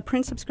 The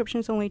print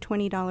subscription is only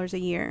 $20 a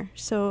year.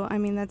 So, I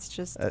mean, that's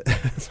just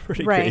that's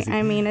pretty right. crazy.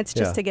 I mean, it's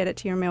just to get it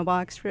to your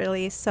mailbox,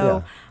 really.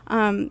 So,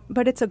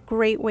 but it's a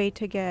great way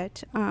to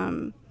get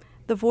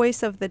the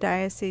voice of the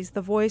diocese,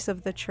 the voice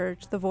of the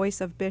church, the voice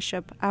of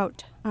Bishop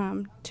out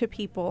to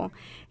people.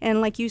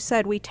 And like you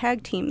said, we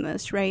tag team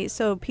this, right?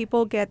 So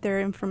people get their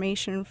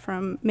information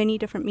from many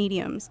different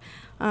mediums.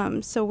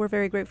 So we're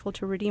very grateful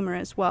to Redeemer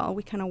as well.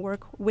 We kind of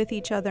work with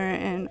each other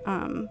and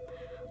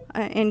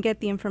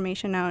get the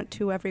information out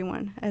to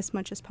everyone as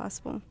much as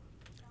possible.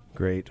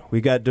 Great.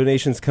 We got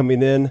donations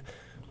coming in.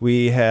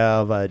 We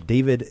have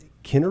David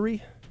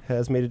Kinnery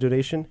has made a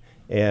donation,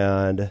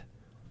 and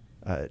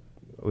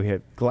we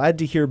are glad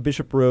to hear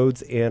Bishop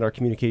Rhodes and our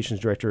communications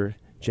director,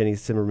 Jenny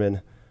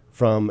Zimmerman,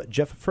 from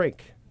Jeff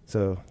Frank.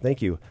 So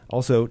thank you.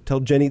 Also,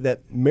 tell Jenny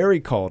that Mary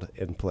called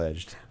and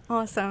pledged.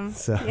 Awesome.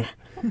 So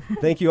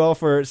thank you all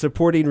for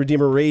supporting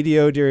Redeemer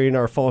Radio during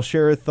our Fall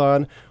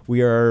Share-a-thon.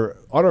 We are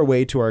on our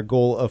way to our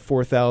goal of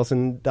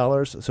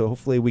 $4,000, so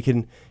hopefully we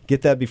can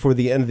get that before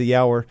the end of the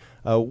hour.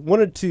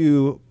 Wanted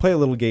to play a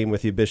little game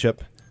with you,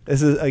 Bishop.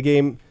 This is a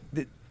game.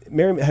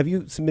 Miriam, have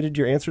you submitted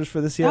your answers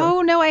for this yet? Oh,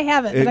 no, I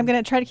haven't, but I'm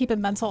going to try to keep it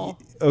mental.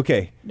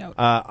 Okay. No.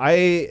 I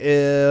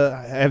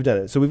have done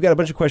it. So we've got a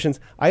bunch of questions.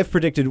 I've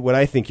predicted what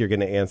I think you're going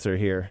to answer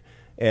here,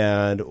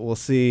 and we'll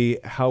see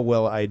how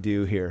well I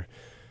do here.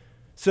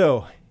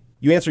 So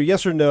you answer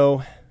yes or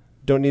no.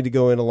 Don't need to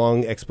go in a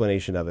long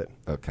explanation of it.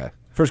 Okay.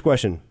 First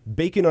question.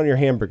 Bacon on your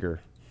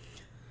hamburger.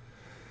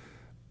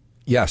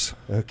 Yes.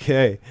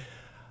 Okay.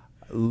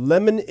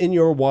 Lemon in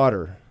your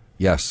water.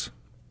 Yes.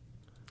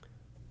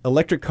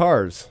 Electric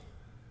cars.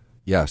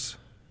 Yes.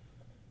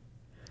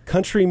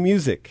 Country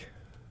music.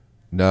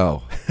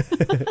 No.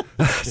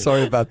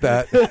 Sorry about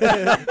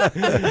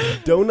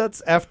that.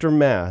 Donuts after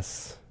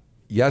Mass.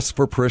 Yes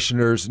for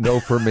parishioners, no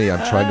for me.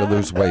 I'm trying to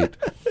lose weight.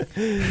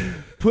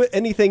 Put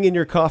anything in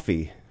your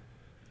coffee.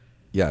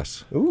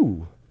 Yes.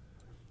 Ooh.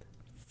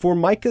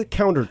 Formica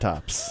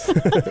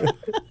countertops.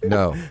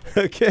 No.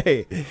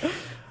 Okay.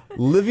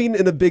 Living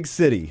in a big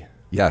city.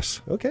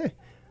 Yes. Okay.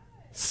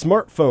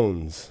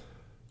 Smartphones.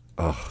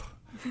 Oh.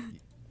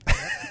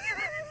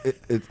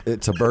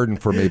 It's a burden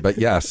for me, but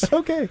yes.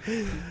 Okay.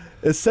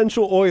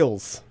 Essential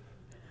oils.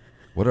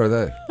 What are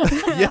they?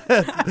 Yes,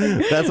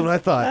 that's what I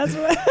thought.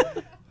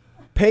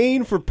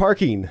 Paying for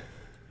parking.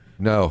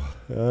 No.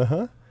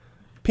 Uh-huh.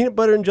 Peanut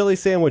butter and jelly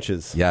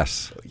sandwiches.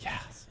 Yes. Oh,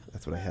 yes,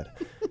 that's what I had.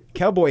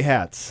 Cowboy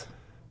hats.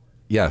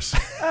 Yes.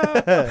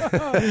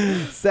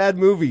 Sad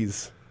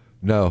movies.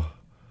 No.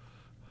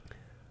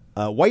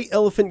 White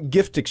elephant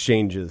gift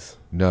exchanges.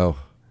 No.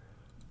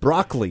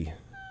 Broccoli.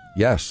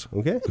 Yes.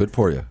 Okay. Good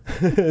for you.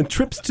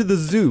 Trips to the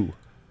zoo.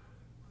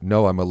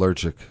 No, I'm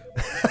allergic.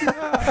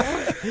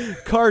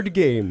 Card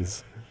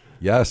games.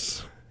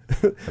 Yes.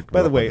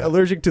 By the way,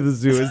 allergic to the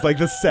zoo is like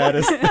the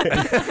saddest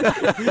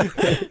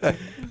thing.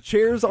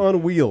 Chairs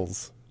on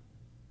wheels.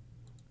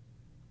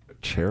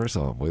 Chairs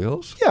on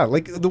wheels? Yeah,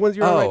 like the ones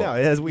you're on right now.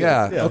 It has wheels.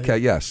 Yeah. Okay.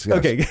 Yes.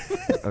 Okay.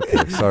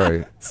 Okay.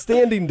 Sorry.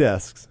 Standing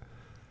desks.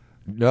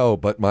 No,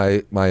 but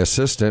my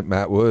assistant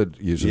Matt Wood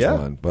uses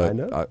one. But I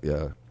know.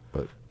 Yeah,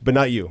 But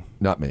not you.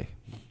 not me.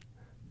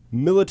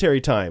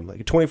 Military time, like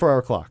a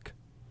 24-hour clock.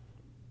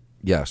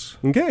 Yes.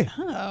 Okay.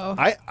 Oh.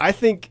 I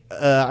think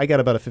I got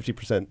about a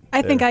 50%.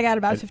 I think there. I got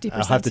about 50%.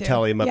 I'll have to too.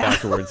 tally them up Yeah.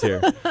 afterwards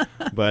here.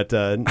 But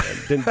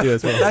didn't do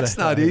as well as That's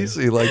not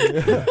easy. Like,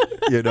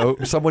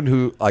 someone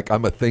who, like,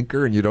 I'm a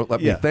thinker and you don't let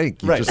me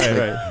think. You Right, just right,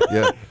 think, right.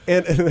 Yeah.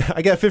 And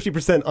I got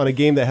 50% on a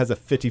game that has a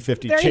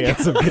 50-50 There you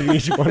chance of getting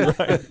each one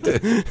right.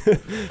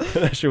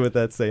 I'm not sure what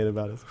that's saying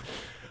about us.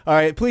 All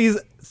right, please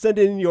send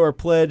in your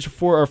pledge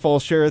for our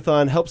Fall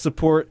Share-a-thon. Help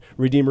support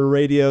Redeemer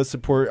Radio,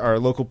 support our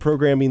local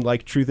programming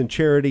like Truth and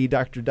Charity,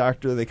 Dr.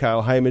 Doctor, The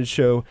Kyle Hyman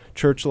Show,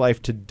 Church Life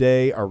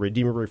Today, our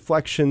Redeemer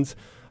Reflections.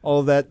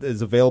 All of that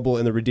is available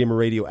in the Redeemer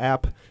Radio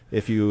app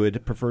if you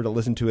would prefer to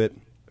listen to it.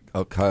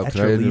 Oh, Kyle, At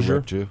can I your leisure.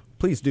 interrupt you?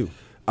 Please do.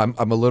 I'm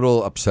a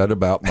little upset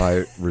about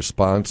my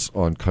response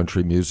on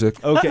country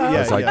music. Okay,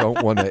 Because yeah. I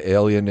don't want to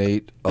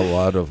alienate a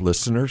lot of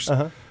listeners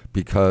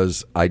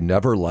because I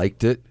never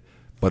liked it,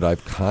 but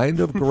I've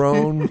kind of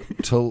grown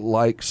to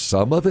like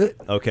some of it.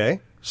 Okay.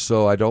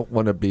 So I don't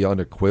want to be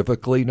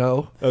unequivocally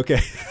no.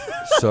 Okay.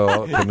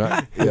 So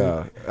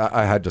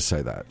I had to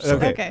say that. So.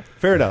 Okay.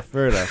 Fair enough.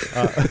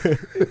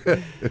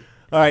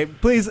 All right.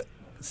 Please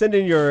send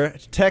in your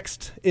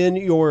text in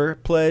your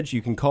pledge.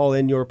 You can call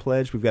in your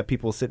pledge. We've got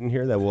people sitting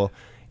here that will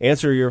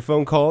answer your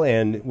phone call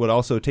and would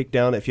also take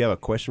down, if you have a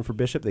question for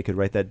Bishop, they could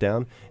write that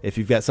down. If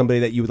you've got somebody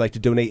that you would like to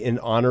donate in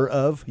honor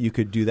of, you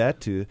could do that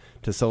to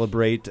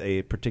celebrate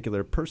a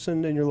particular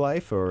person in your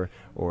life or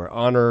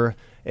honor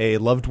a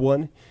loved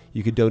one.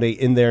 You could donate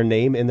in their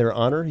name, in their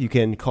honor. You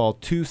can call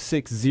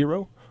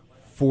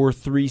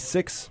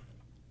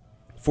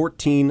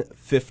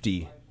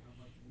 260-436-1450.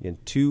 Again,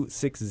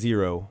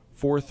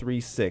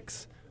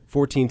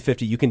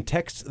 260-436-1450. You can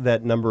text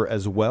that number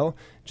as well.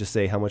 Just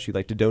say how much you'd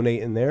like to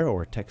donate in there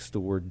or text the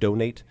word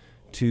donate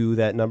to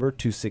that number,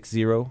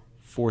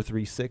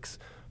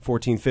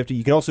 260-436-1450.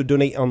 You can also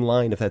donate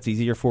online if that's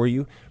easier for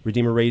you,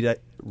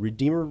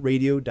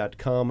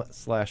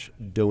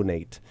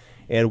 redeemerradio.com/donate.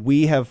 And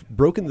we have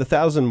broken the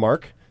 1,000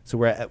 mark, so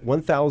we're at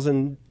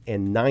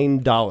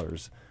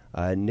 $1,009.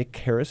 Nick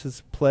Harris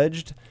has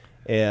pledged,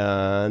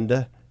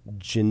 and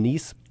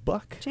Janice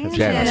Buck.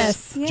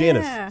 Janice.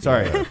 Janice.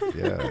 Sorry.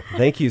 Yeah.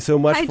 Thank you so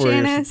much Hi, for your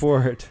Janice.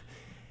 support.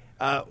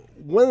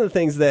 One of the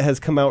things that has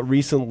come out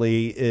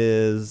recently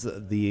is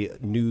the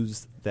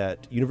news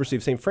that University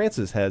of St.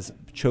 Francis has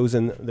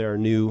chosen their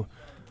new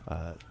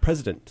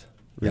president,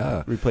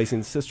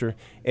 replacing Sister,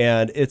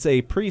 and it's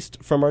a priest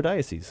from our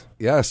diocese.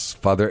 Yes,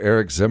 Father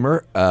Eric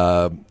Zimmer,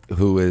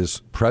 who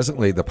is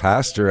presently the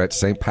pastor at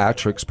St.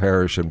 Patrick's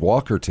Parish in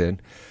Walkerton,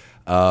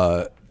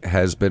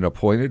 has been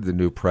appointed the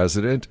new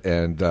president,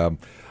 and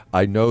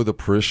I know the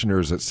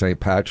parishioners at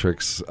St.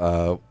 Patrick's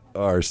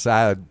are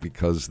sad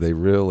because they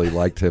really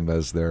liked him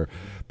as their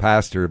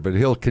pastor, but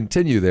he'll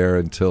continue there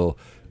until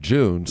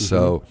June. Mm-hmm.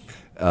 So,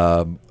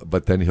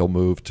 but then he'll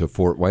move to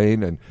Fort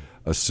Wayne and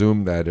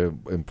assume that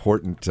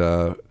important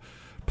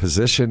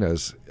position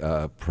as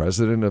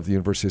president of the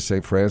University of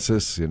St.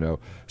 Francis.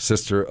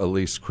 Sister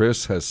Elise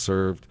Chris has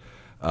served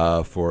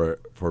for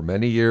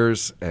many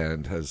years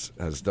and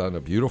has done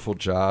a beautiful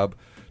job.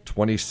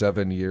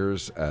 27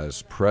 years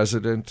as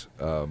president.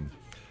 By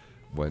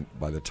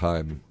the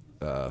time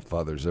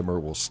Father Zimmer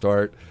will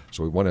start.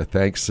 So we want to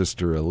thank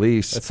Sister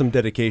Elise. That's some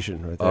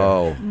dedication right there.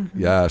 Oh,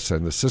 yes.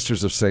 And the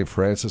Sisters of St.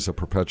 Francis of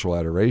Perpetual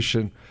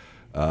Adoration,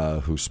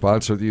 who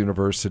sponsor the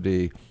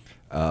university.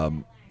 I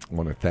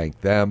want to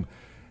thank them.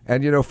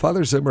 And,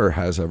 Father Zimmer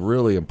has a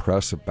really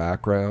impressive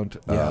background.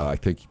 I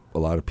think a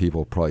lot of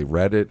people probably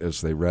read it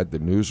as they read the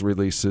news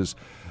releases.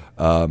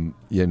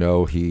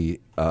 He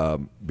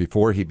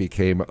before he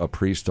became a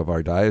priest of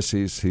our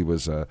diocese, he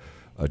was a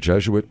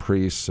Jesuit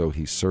priest, so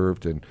he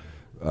served in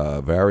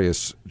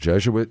various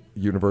Jesuit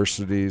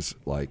universities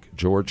like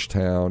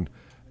Georgetown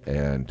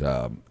and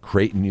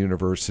Creighton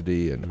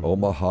University and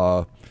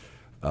Omaha.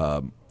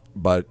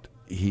 But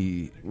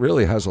he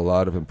really has a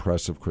lot of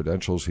impressive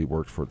credentials. He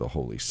worked for the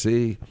Holy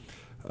See.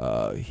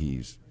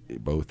 He's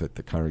both at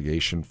the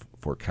Congregation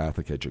for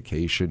Catholic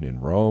Education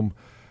in Rome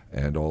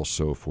and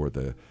also for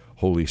the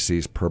Holy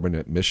See's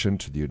permanent mission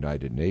to the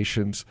United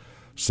Nations.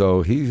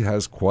 So he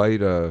has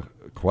quite a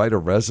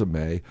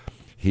resume.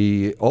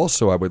 He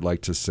also, I would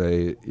like to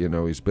say,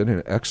 he's been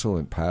an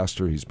excellent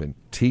pastor. He's been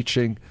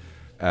teaching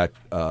at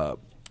the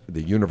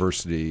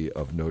University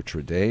of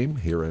Notre Dame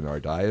here in our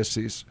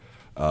diocese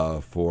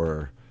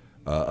for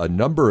a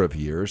number of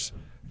years,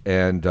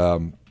 and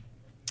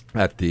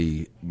at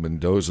the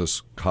Mendoza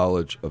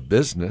College of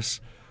Business.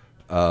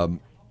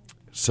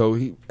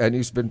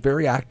 He's been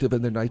very active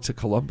in the Knights of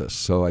Columbus.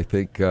 So I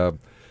think,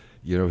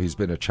 he's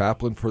been a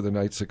chaplain for the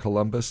Knights of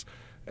Columbus,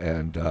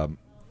 and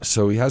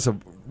so he has a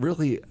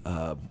really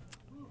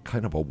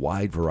kind of a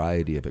wide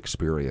variety of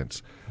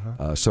experience.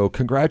 So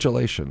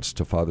congratulations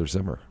to Father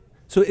Zimmer.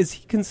 So is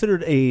he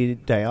considered a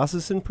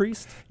diocesan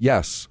priest?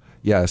 Yes.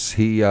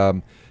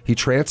 He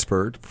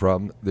transferred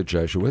from the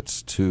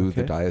Jesuits to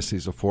the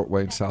Diocese of Fort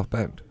Wayne, South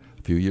Bend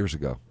a few years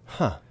ago.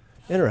 Huh.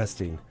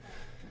 Interesting.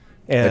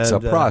 And, it's a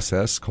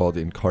process called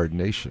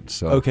incarnation.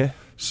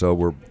 So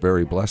we're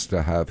very blessed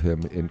to have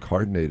him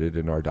incarnated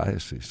in our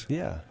diocese.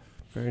 Yeah,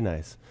 very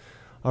nice.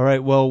 All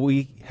right, well,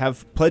 we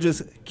have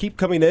pledges keep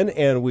coming in,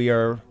 and we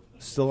are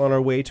still on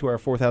our way to our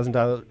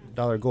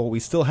 $4,000 goal. We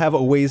still have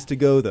a ways to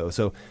go, though,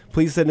 so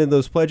please send in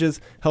those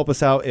pledges. Help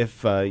us out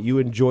if you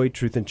enjoy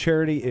Truth and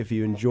Charity, if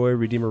you enjoy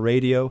Redeemer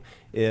Radio,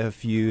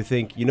 if you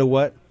think, you know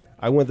what,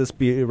 I want this to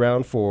be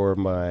around for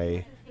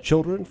my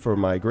children, for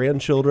my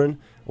grandchildren,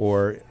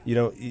 or,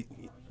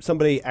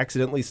 somebody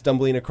accidentally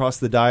stumbling across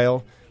the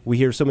dial. We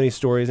hear so many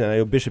stories, and I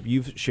know, Bishop,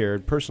 you've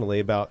shared personally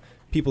about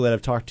people that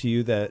have talked to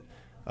you that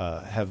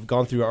have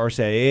gone through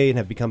RCIA and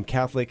have become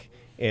Catholic,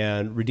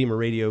 and Redeemer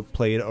Radio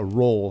played a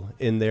role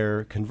in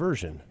their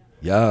conversion.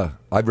 Yeah.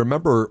 I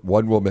remember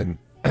one woman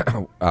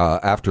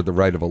after the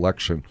rite of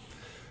election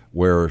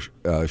where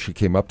she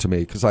came up to me,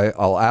 because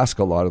I'll ask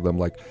a lot of them,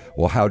 like,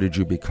 well, how did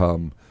you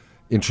become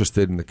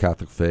interested in the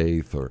Catholic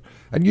faith?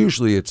 And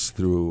usually it's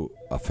through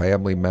a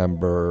family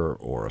member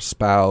or a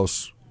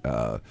spouse,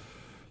 and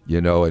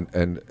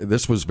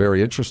this was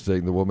very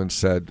interesting. The woman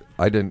said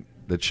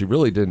that she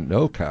really didn't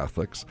know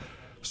Catholics.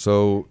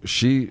 So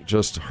she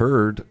just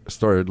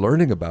started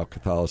learning about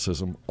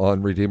Catholicism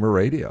on Redeemer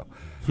Radio.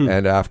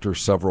 And after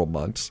several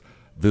months,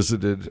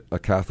 visited a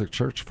Catholic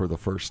church for the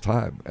first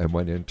time and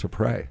went in to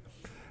pray.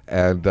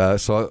 And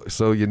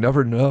so you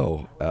never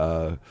know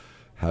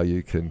how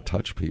you can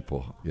touch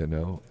people,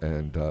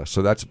 and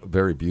so that's a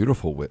very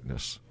beautiful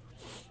witness.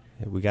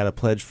 We got a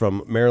pledge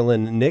from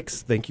Marilyn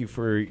Nix. Thank you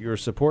for your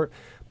support.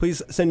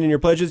 Please send in your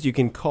pledges. You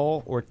can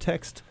call or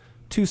text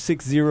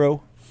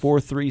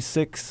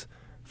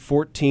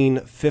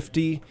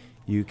 260-436-1450.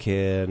 You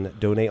can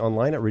donate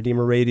online at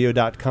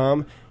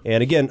redeemerradio.com.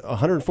 And again,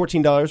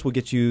 $114 will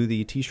get you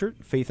the T-shirt,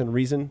 Faith and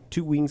Reason,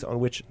 2 wings on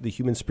which the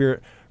human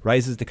spirit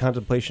rises to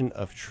contemplation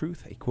of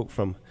truth, a quote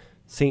from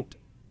St.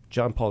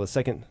 John Paul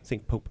II,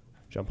 St. Pope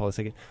John Paul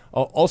II.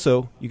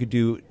 Also, you could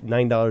do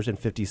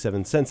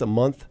 $9.57 a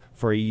month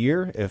for a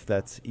year, if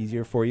that's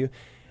easier for you.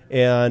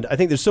 And I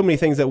think there's so many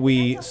things that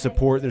we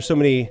support. There's so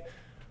many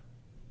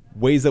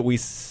ways that we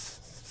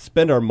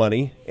spend our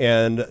money,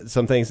 and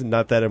some things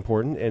not that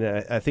important.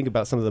 And I think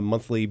about some of the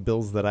monthly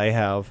bills that I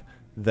have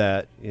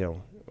that,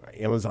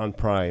 Amazon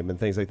Prime and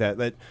things like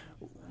that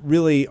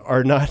really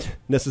are not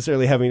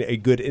necessarily having a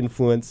good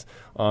influence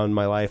on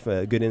my life,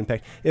 a good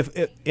impact.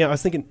 I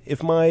was thinking,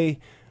 if my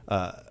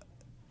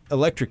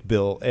electric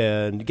bill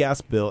and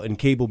gas bill and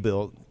cable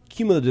bill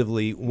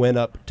cumulatively went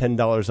up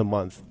 $10 a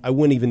month, I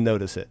wouldn't even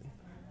notice it.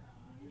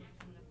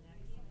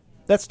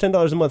 That's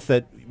 $10 a month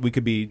that we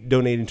could be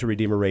donating to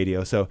Redeemer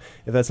Radio. So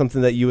if that's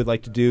something that you would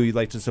like to do, you'd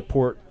like to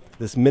support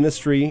this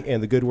ministry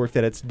and the good work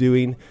that it's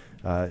doing,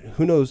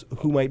 who knows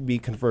who might be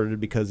converted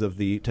because of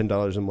the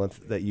 $10 a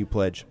month that you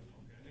pledge.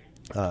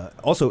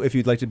 Also, if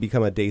you'd like to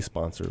become a day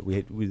sponsor,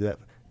 we do that.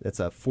 That's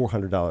a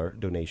 $400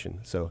 donation.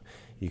 So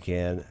you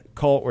can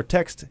call or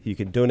text. You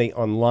can donate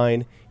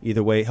online.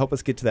 Either way, help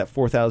us get to that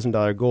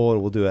 $4,000 goal,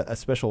 and we'll do a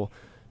special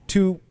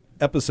 2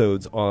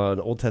 episodes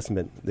on Old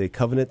Testament, the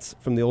covenants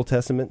from the Old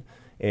Testament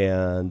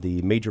and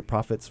the major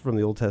prophets from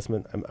the Old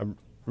Testament. I'm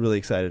really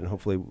excited, and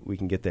hopefully we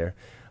can get there.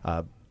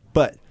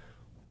 But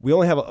we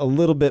only have a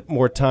little bit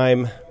more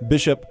time.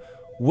 Bishop,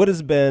 what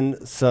has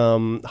been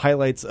some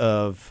highlights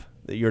of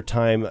your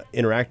time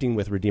interacting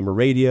with Redeemer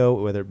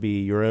Radio, whether it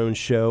be your own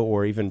show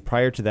or even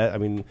prior to that? I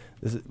mean,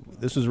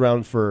 this was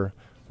around for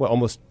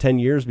almost 10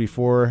 years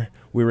before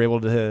we were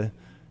able to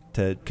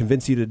to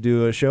convince you to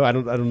do a show. I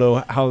don't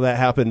know how that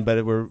happened,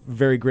 but we're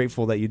very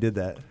grateful that you did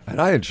that.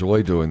 And I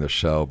enjoy doing the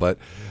show, but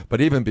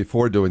even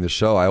before doing the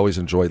show, I always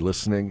enjoy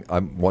listening.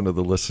 I'm one of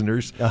the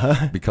listeners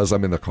because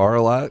I'm in the car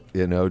a lot,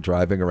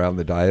 driving around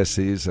the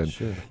diocese. And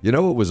Sure.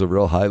 What was a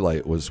real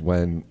highlight was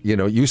when,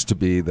 it used to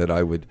be that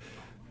I would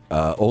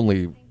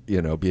only,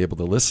 be able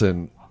to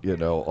listen,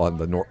 on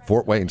the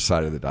Fort Wayne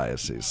side of the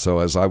diocese. So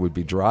as I would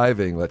be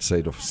driving, let's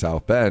say to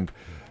South Bend,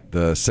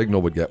 the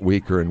signal would get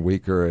weaker and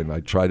weaker, and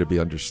I'd try to be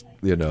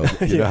you know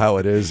how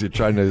it is. You're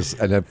trying to,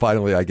 and then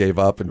finally I gave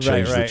up and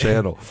changed the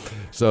channel.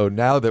 So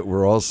now that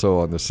we're also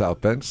on the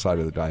South Bend side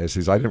of the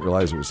diocese, I didn't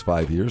realize it was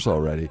 5 years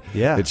already.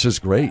 Yeah, it's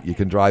just great. You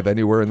can drive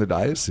anywhere in the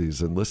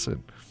diocese and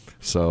listen.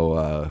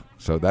 So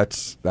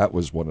that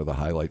was one of the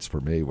highlights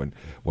for me when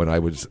I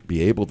would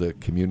be able to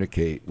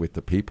communicate with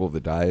the people of the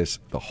diocese,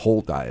 the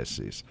whole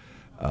diocese,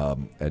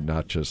 and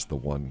not just the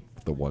one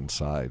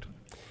side.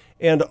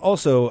 And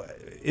also,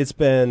 it's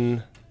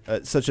been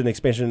such an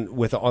expansion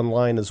with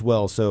online as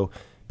well. So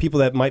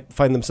people that might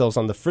find themselves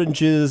on the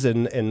fringes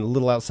and a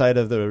little outside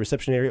of the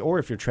reception area, or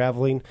if you're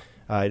traveling,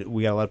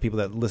 we got a lot of people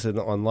that listen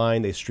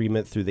online. They stream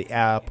it through the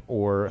app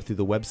or through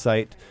the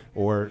website,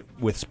 or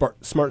with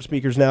smart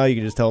speakers now, you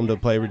can just tell them to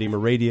play Redeemer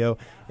Radio.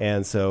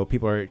 And so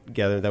people are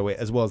gathering that way,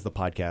 as well as the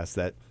podcast.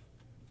 That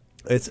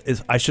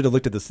I should have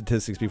looked at the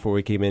statistics before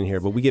we came in here,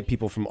 but we get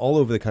people from all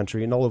over the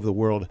country and all over the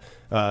world,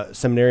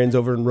 seminarians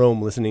over in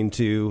Rome listening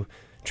to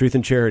Truth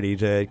and Charity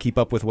to keep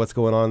up with what's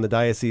going on in the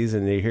diocese,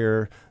 and they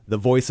hear the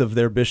voice of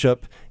their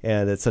bishop,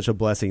 and it's such a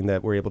blessing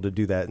that we're able to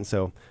do that. And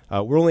so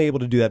we're only able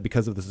to do that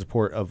because of the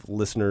support of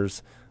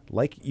listeners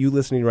like you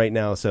listening right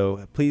now.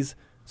 So please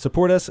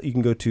support us. You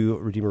can go to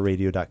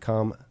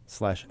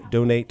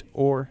redeemerradio.com/donate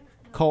or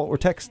call or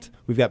text.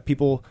 We've got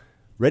people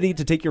ready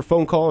to take your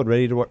phone call and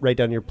ready to write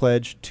down your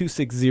pledge,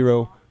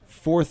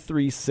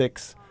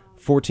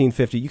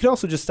 260-436-1450. You can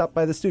also just stop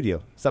by the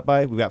studio. Stop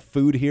by. We've got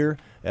food here.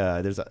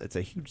 It's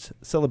a huge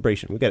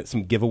celebration. We've got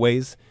some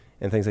giveaways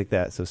and things like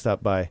that. So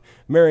stop by.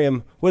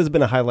 Miriam, what has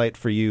been a highlight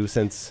for you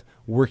since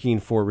working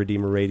for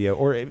Redeemer Radio,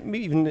 or maybe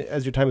even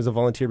as your time as a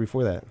volunteer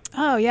before that?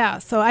 Oh, yeah.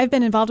 So I've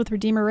been involved with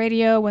Redeemer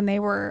Radio when they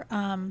were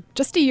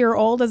just a year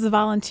old as a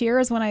volunteer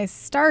is when I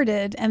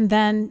started, and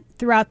then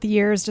throughout the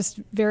years, just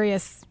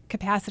various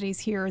capacities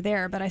here or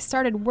there. But I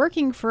started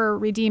working for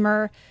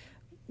Redeemer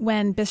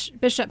when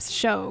Bishop's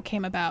show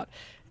came about.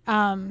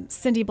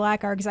 Cindy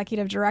Black, our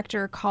executive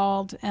director,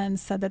 called and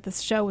said that this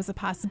show was a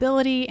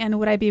possibility and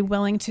would I be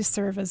willing to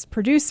serve as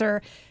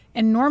producer.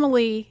 And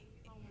normally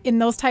in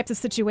those types of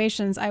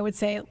situations, I would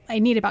say I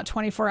need about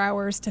 24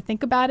 hours to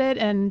think about it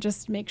and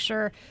just make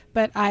sure.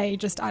 But I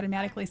just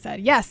automatically said,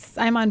 yes,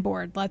 I'm on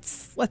board.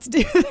 Let's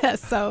do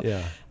this. So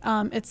yeah.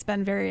 It's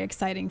been very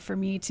exciting for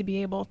me to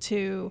be able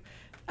to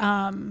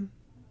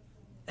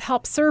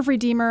help serve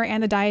Redeemer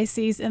and the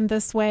diocese in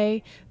this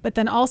way, but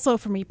then also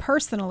for me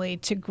personally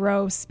to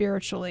grow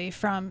spiritually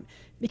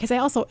because I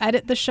also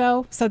edit the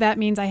show. So that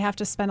means I have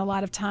to spend a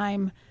lot of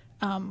time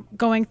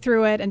going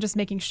through it and just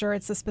making sure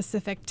it's a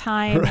specific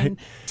time and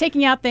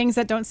taking out things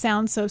that don't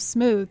sound so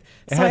smooth.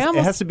 It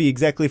has to be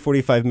exactly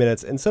 45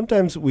 minutes, and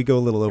sometimes we go a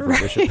little over,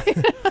 Bishop.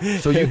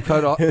 So you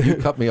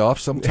cut me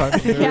off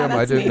sometimes, Miriam? Yeah,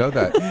 I didn't know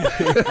that.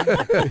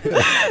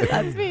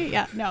 That's me.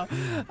 Yeah, no.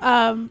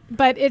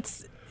 But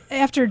it's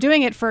after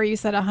doing it for, you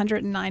said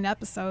 109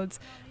 episodes,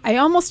 I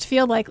almost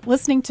feel like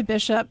listening to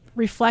Bishop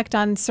reflect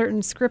on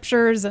certain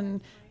scriptures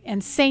and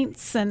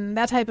saints and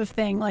that type of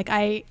thing. Like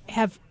I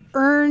have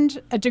earned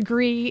a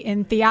degree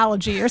in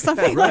theology or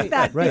something like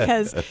that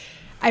because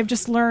I've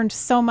just learned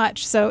so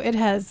much. So it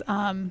has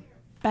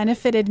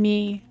benefited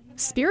me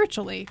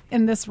spiritually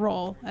in this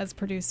role as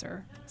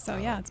producer. So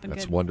yeah, it's been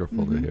That's good.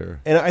 wonderful to hear.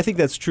 And I think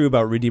that's true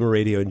about Redeemer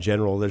Radio in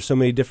general. There's so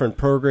many different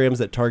programs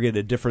that target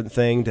a different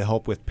thing to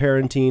help with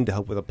parenting, to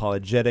help with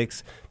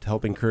apologetics, to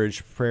help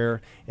encourage prayer,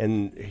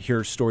 and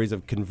hear stories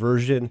of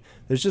conversion.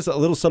 There's just a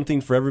little something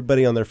for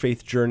everybody on their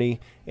faith journey,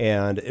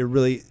 and it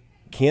really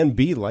can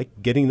be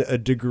like getting a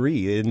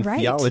degree in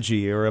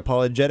theology or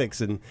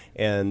apologetics and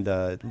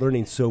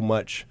learning so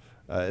much,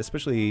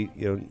 especially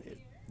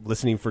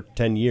listening for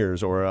 10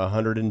 years or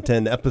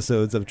 110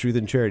 episodes of Truth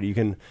and Charity. You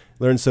can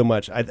learn so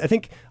much. I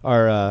think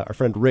our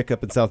friend Rick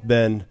up in South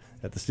Bend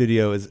at the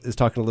studio is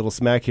talking a little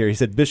smack here. He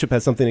said Bishop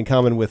has something in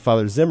common with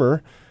Father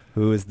Zimmer,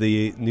 who is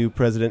the new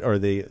president, or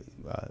the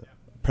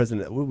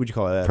president, what would you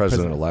call it?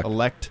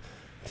 President-elect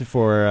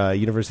for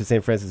University of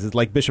St. Francis. It's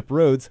like Bishop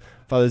Rhodes.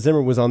 Father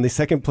Zimmer was on the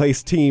second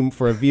place team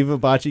for a Viva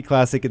Bocce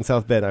Classic in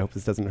South Bend. I hope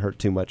this doesn't hurt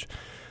too much.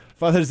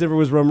 Father Zimmer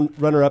was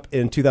runner-up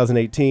in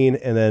 2018,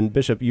 and then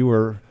Bishop,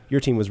 your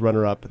team was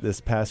runner-up this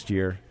past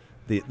year.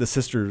 The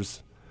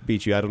sisters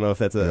beat you. I don't know if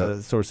that's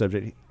a sore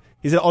subject.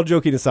 He said, all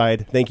joking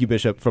aside, thank you,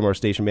 Bishop, from our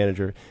station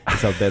manager in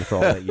South Bend for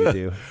all that you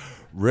do.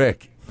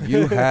 Rick,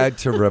 you had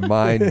to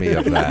remind me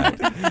of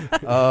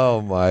that.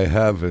 Oh, my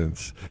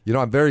heavens.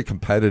 I'm very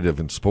competitive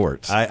in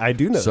sports. I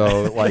do know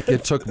so, that.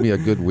 it took me a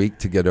good week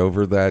to get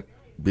over that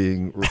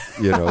being,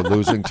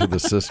 losing to the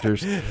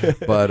sisters.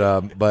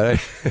 But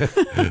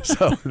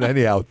so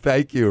anyhow,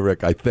 thank you,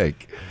 Rick. I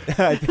think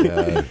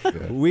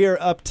we are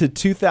up to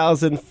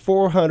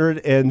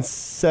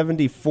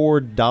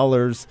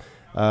 $2,474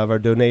 of our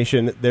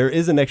donation. There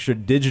is an extra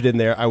digit in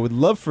there. I would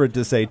love for it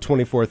to say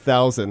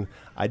 24,000.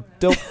 I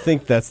don't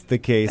think that's the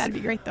case. That'd be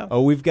great,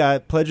 though. We've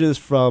got pledges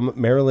from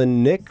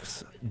Marilyn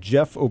Nix,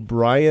 Jeff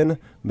O'Brien,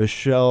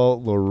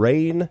 Michelle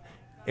Lorraine,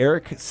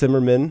 Eric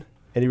Zimmerman.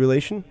 Any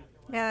relation?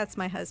 Yeah, that's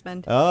my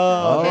husband.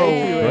 Oh,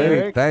 thank you,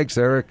 Eric. Thanks,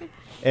 Eric.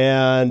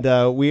 And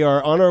we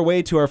are on our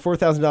way to our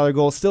 $4,000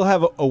 goal. Still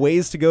have a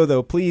ways to go,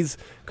 though. Please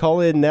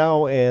call in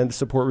now and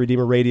support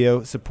Redeemer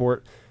Radio,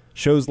 support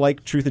shows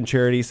like Truth and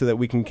Charity so that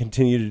we can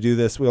continue to do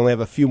this. We only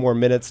have a few more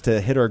minutes to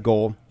hit our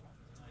goal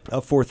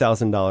of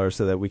 $4,000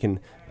 so that we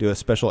can do a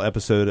special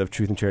episode of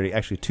Truth and Charity,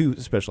 actually 2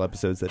 special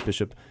episodes that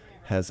Bishop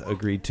has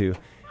agreed to.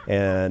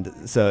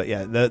 And so,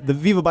 yeah, the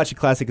Viva Bocce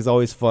Classic is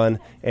always fun,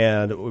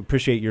 and we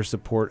appreciate your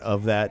support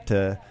of that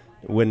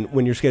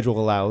when your schedule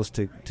allows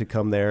to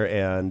come there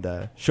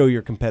and show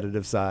your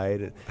competitive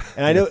side.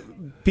 And I know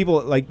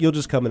people, you'll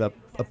just come in a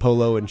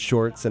polo and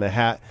shorts and a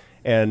hat,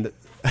 and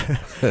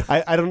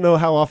I don't know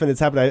how often it's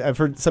happened. I've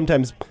heard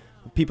sometimes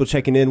people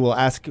checking in will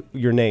ask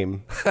your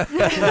name.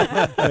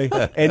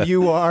 And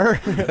you are?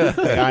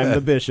 I'm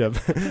the bishop.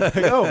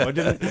 I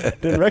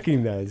didn't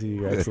recognize you,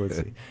 Your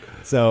Excellency.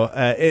 So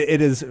it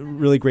is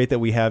really great that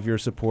we have your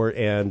support,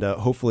 and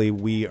hopefully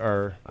we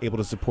are able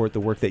to support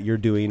the work that you're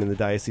doing in the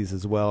diocese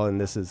as well.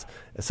 And this is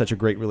such a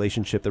great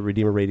relationship that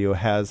Redeemer Radio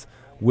has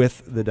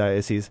with the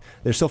diocese.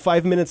 There's still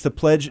 5 minutes to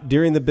pledge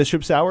during the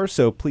Bishop's Hour,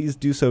 so please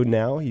do so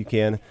now. You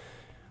can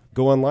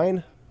go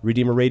online,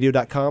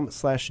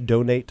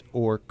 redeemerradio.com/donate,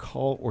 or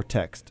call or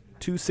text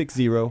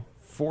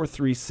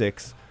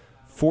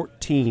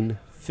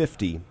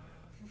 260-436-1450.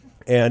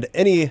 And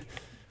any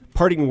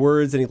parting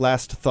words, any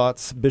last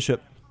thoughts,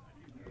 Bishop?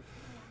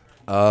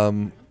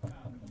 Well,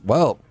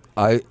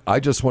 I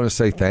just want to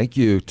say thank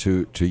you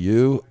to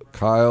you,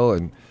 Kyle,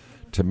 and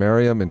to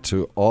Miriam, and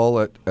to all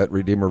at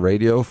Redeemer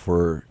Radio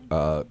for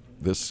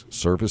this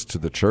service to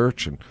the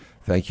church. And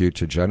thank you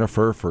to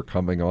Jennifer for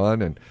coming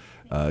on. And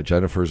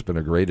Jennifer's been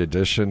a great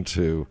addition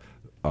to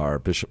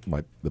our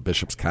the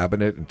bishop's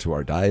cabinet and to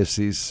our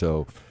diocese.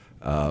 So,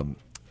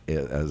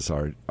 as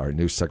our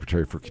new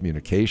secretary for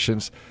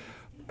communications,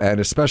 and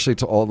especially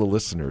to all the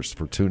listeners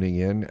for tuning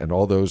in, and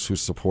all those who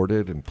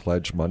supported and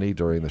pledged money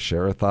during the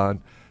Share-a-thon.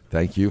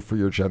 Thank you for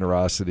your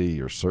generosity.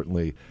 You're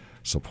certainly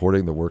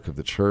supporting the work of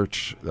the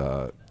church,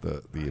 the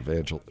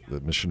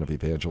mission of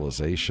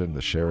evangelization,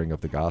 the sharing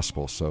of the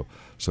gospel. So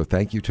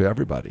thank you to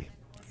everybody.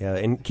 Yeah,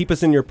 and keep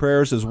us in your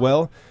prayers as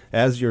well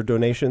as your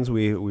donations.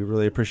 We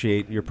really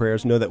appreciate your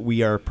prayers. Know that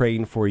we are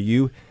praying for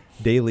you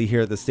daily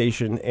here at the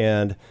station.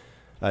 And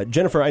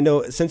Jennifer, I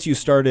know since you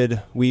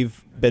started,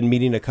 we've been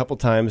meeting a couple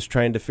times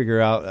trying to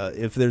figure out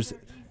if there's,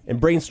 and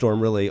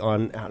brainstorm really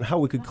on how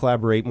we could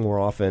collaborate more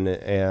often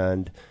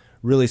and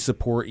really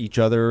support each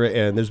other.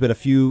 And there's been a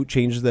few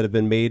changes that have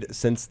been made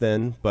since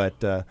then,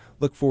 but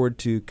look forward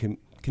to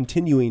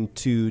continuing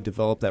to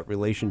develop that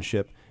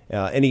relationship.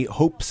 Any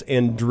hopes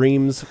and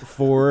dreams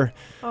for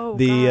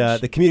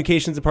the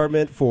communications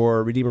department,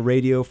 for Redeemer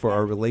Radio, for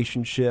our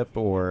relationship,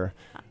 or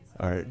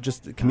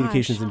just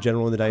communications in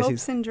general in the diocese?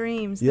 Hopes and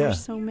dreams. Yeah.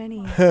 There's so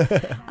many.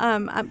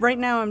 Right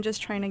now I'm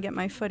just trying to get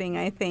my footing,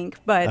 I think.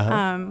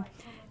 But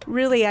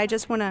really, I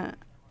just want to...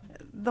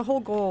 The whole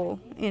goal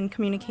in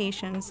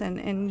communications,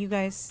 and you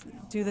guys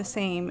do the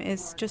same,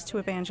 is just to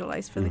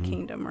evangelize for the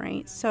kingdom,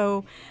 right?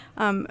 So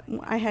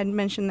I had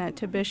mentioned that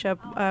to Bishop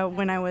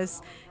when I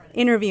was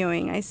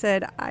interviewing. I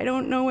said, I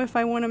don't know if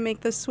I want to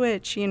make the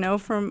switch,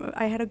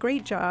 I had a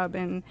great job,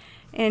 and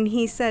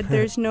he said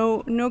there's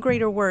no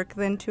greater work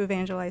than to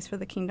evangelize for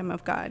the kingdom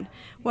of God.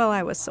 Well,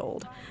 I was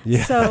sold.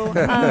 Yeah. So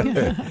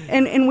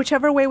and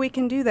whichever way we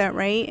can do that,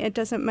 right? It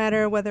doesn't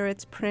matter whether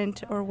it's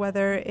print or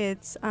whether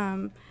it's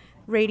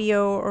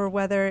radio or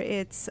whether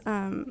it's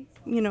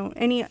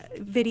any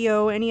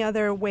video, any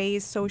other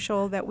ways,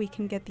 social, that we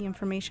can get the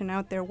information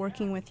out there.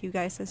 Working with you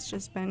guys has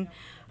just been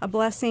a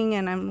blessing,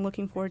 and I'm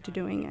looking forward to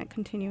doing it,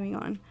 continuing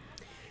on.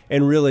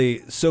 And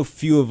really, so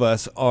few of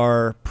us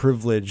are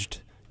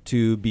privileged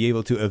to be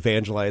able to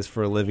evangelize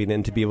for a living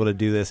and to be able to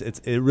do this.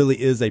 It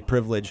really is a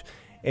privilege,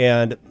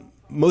 and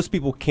most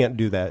people can't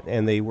do that,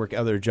 and they work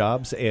other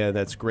jobs, and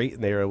that's great,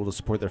 and they are able to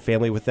support their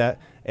family with that.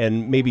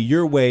 And maybe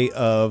your way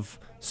of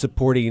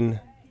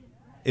supporting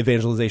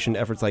evangelization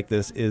efforts like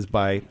this is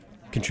by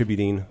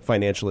contributing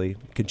financially,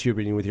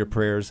 contributing with your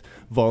prayers,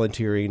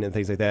 volunteering, and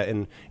things like that.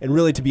 And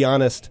really, to be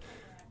honest,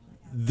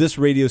 this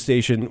radio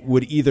station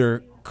would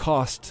either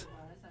cost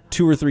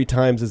 2 or 3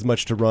 times as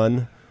much to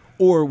run,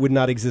 or would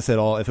not exist at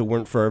all if it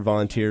weren't for our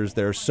volunteers.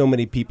 There are so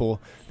many people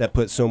that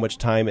put so much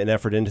time and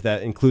effort into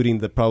that, including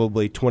the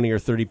probably 20 or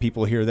 30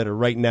 people here that are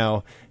right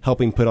now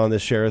helping put on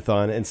this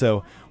Share-a-thon. And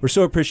so we're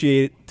so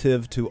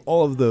appreciative to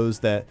all of those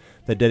that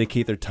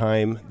dedicate their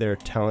time, their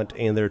talent,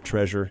 and their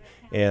treasure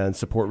and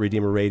support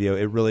Redeemer Radio.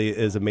 It really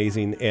is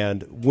amazing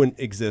and wouldn't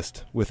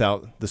exist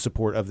without the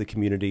support of the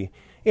community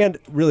And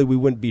really, we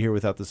wouldn't be here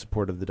without the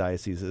support of the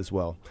diocese as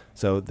well.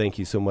 So thank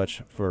you so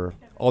much for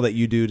all that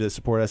you do to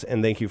support us,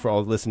 and thank you for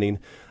all listening.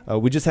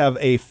 We just have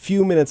a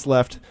few minutes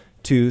left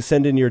to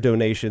send in your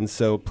donations,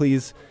 so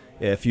please,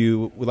 if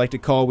you would like to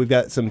call, we've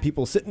got some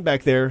people sitting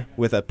back there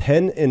with a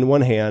pen in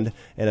one hand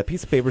and a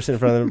piece of paper sitting in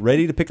front of them,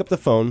 ready to pick up the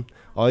phone.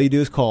 All you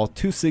do is call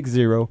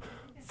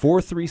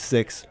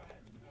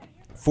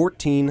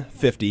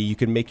 260-436-1450. You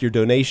can make your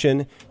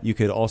donation. You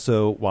could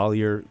also, while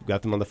you've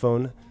got them on the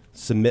phone,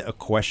 submit a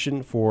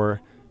question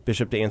for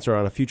Bishop to answer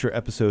on a future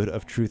episode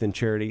of Truth and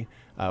Charity.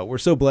 We're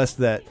so blessed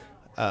that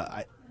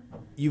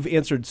you've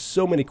answered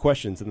so many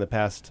questions in the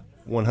past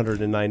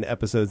 109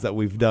 episodes that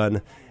we've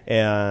done,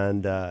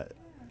 and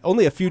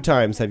only a few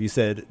times have you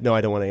said, no,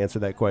 I don't want to answer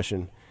that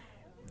question.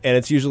 And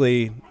it's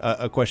usually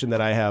a question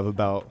that I have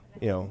about,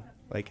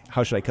 like,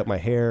 how should I cut my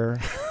hair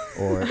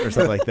or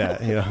something like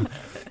that,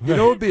 You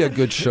know, it would be a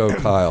good show,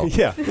 Kyle.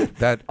 Yeah.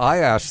 That I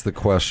ask the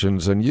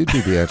questions and you do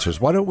the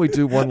answers. Why don't we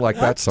do one like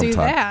that sometime?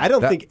 Do that. I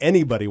don't think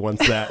anybody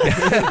wants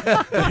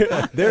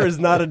that. There is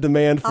not a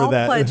demand for I'll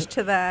that. pledge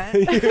to that.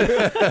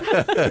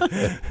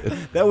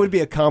 That would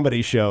be a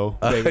comedy show,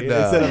 maybe,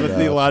 No, instead of a no.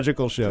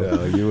 theological show.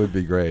 No, you would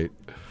be great.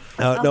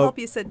 I'll help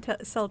you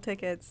sell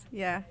tickets.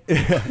 Yeah. All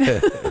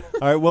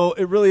right. Well,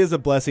 it really is a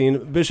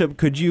blessing. Bishop,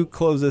 could you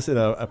close us in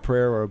a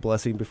prayer or a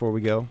blessing before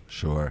we go?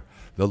 Sure.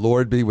 The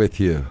Lord be with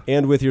you.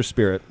 And with your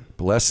spirit,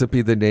 Blessed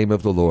be the name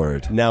of the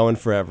Lord. now and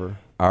forever,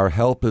 Our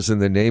help is in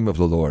the name of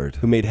the Lord.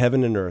 who made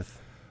heaven and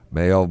earth.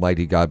 May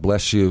Almighty God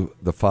bless you,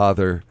 the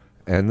Father,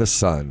 and the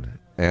Son,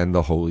 and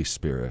the Holy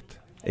Spirit.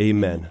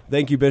 Amen.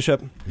 Thank you,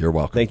 Bishop. You're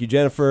welcome. Thank you,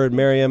 Jennifer and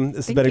Miriam.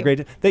 This has been a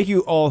great. Thank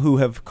you all who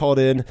have called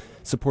in,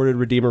 supported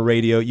Redeemer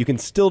Radio. You can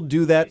still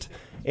do that,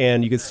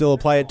 and you can still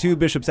apply it to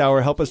Bishop's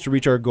Hour. Help us to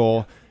reach our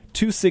goal,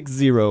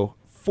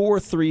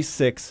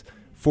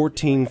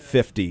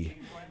 260-436-1450.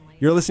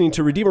 You're listening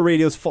to Redeemer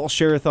Radio's Fall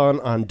Share-a-thon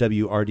on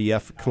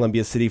WRDF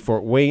Columbia City,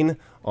 Fort Wayne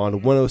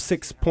on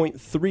 106.3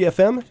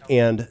 FM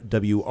and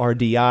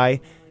WRDI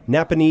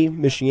Napanee,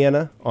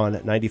 Michiana on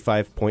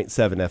 95.7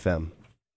 FM.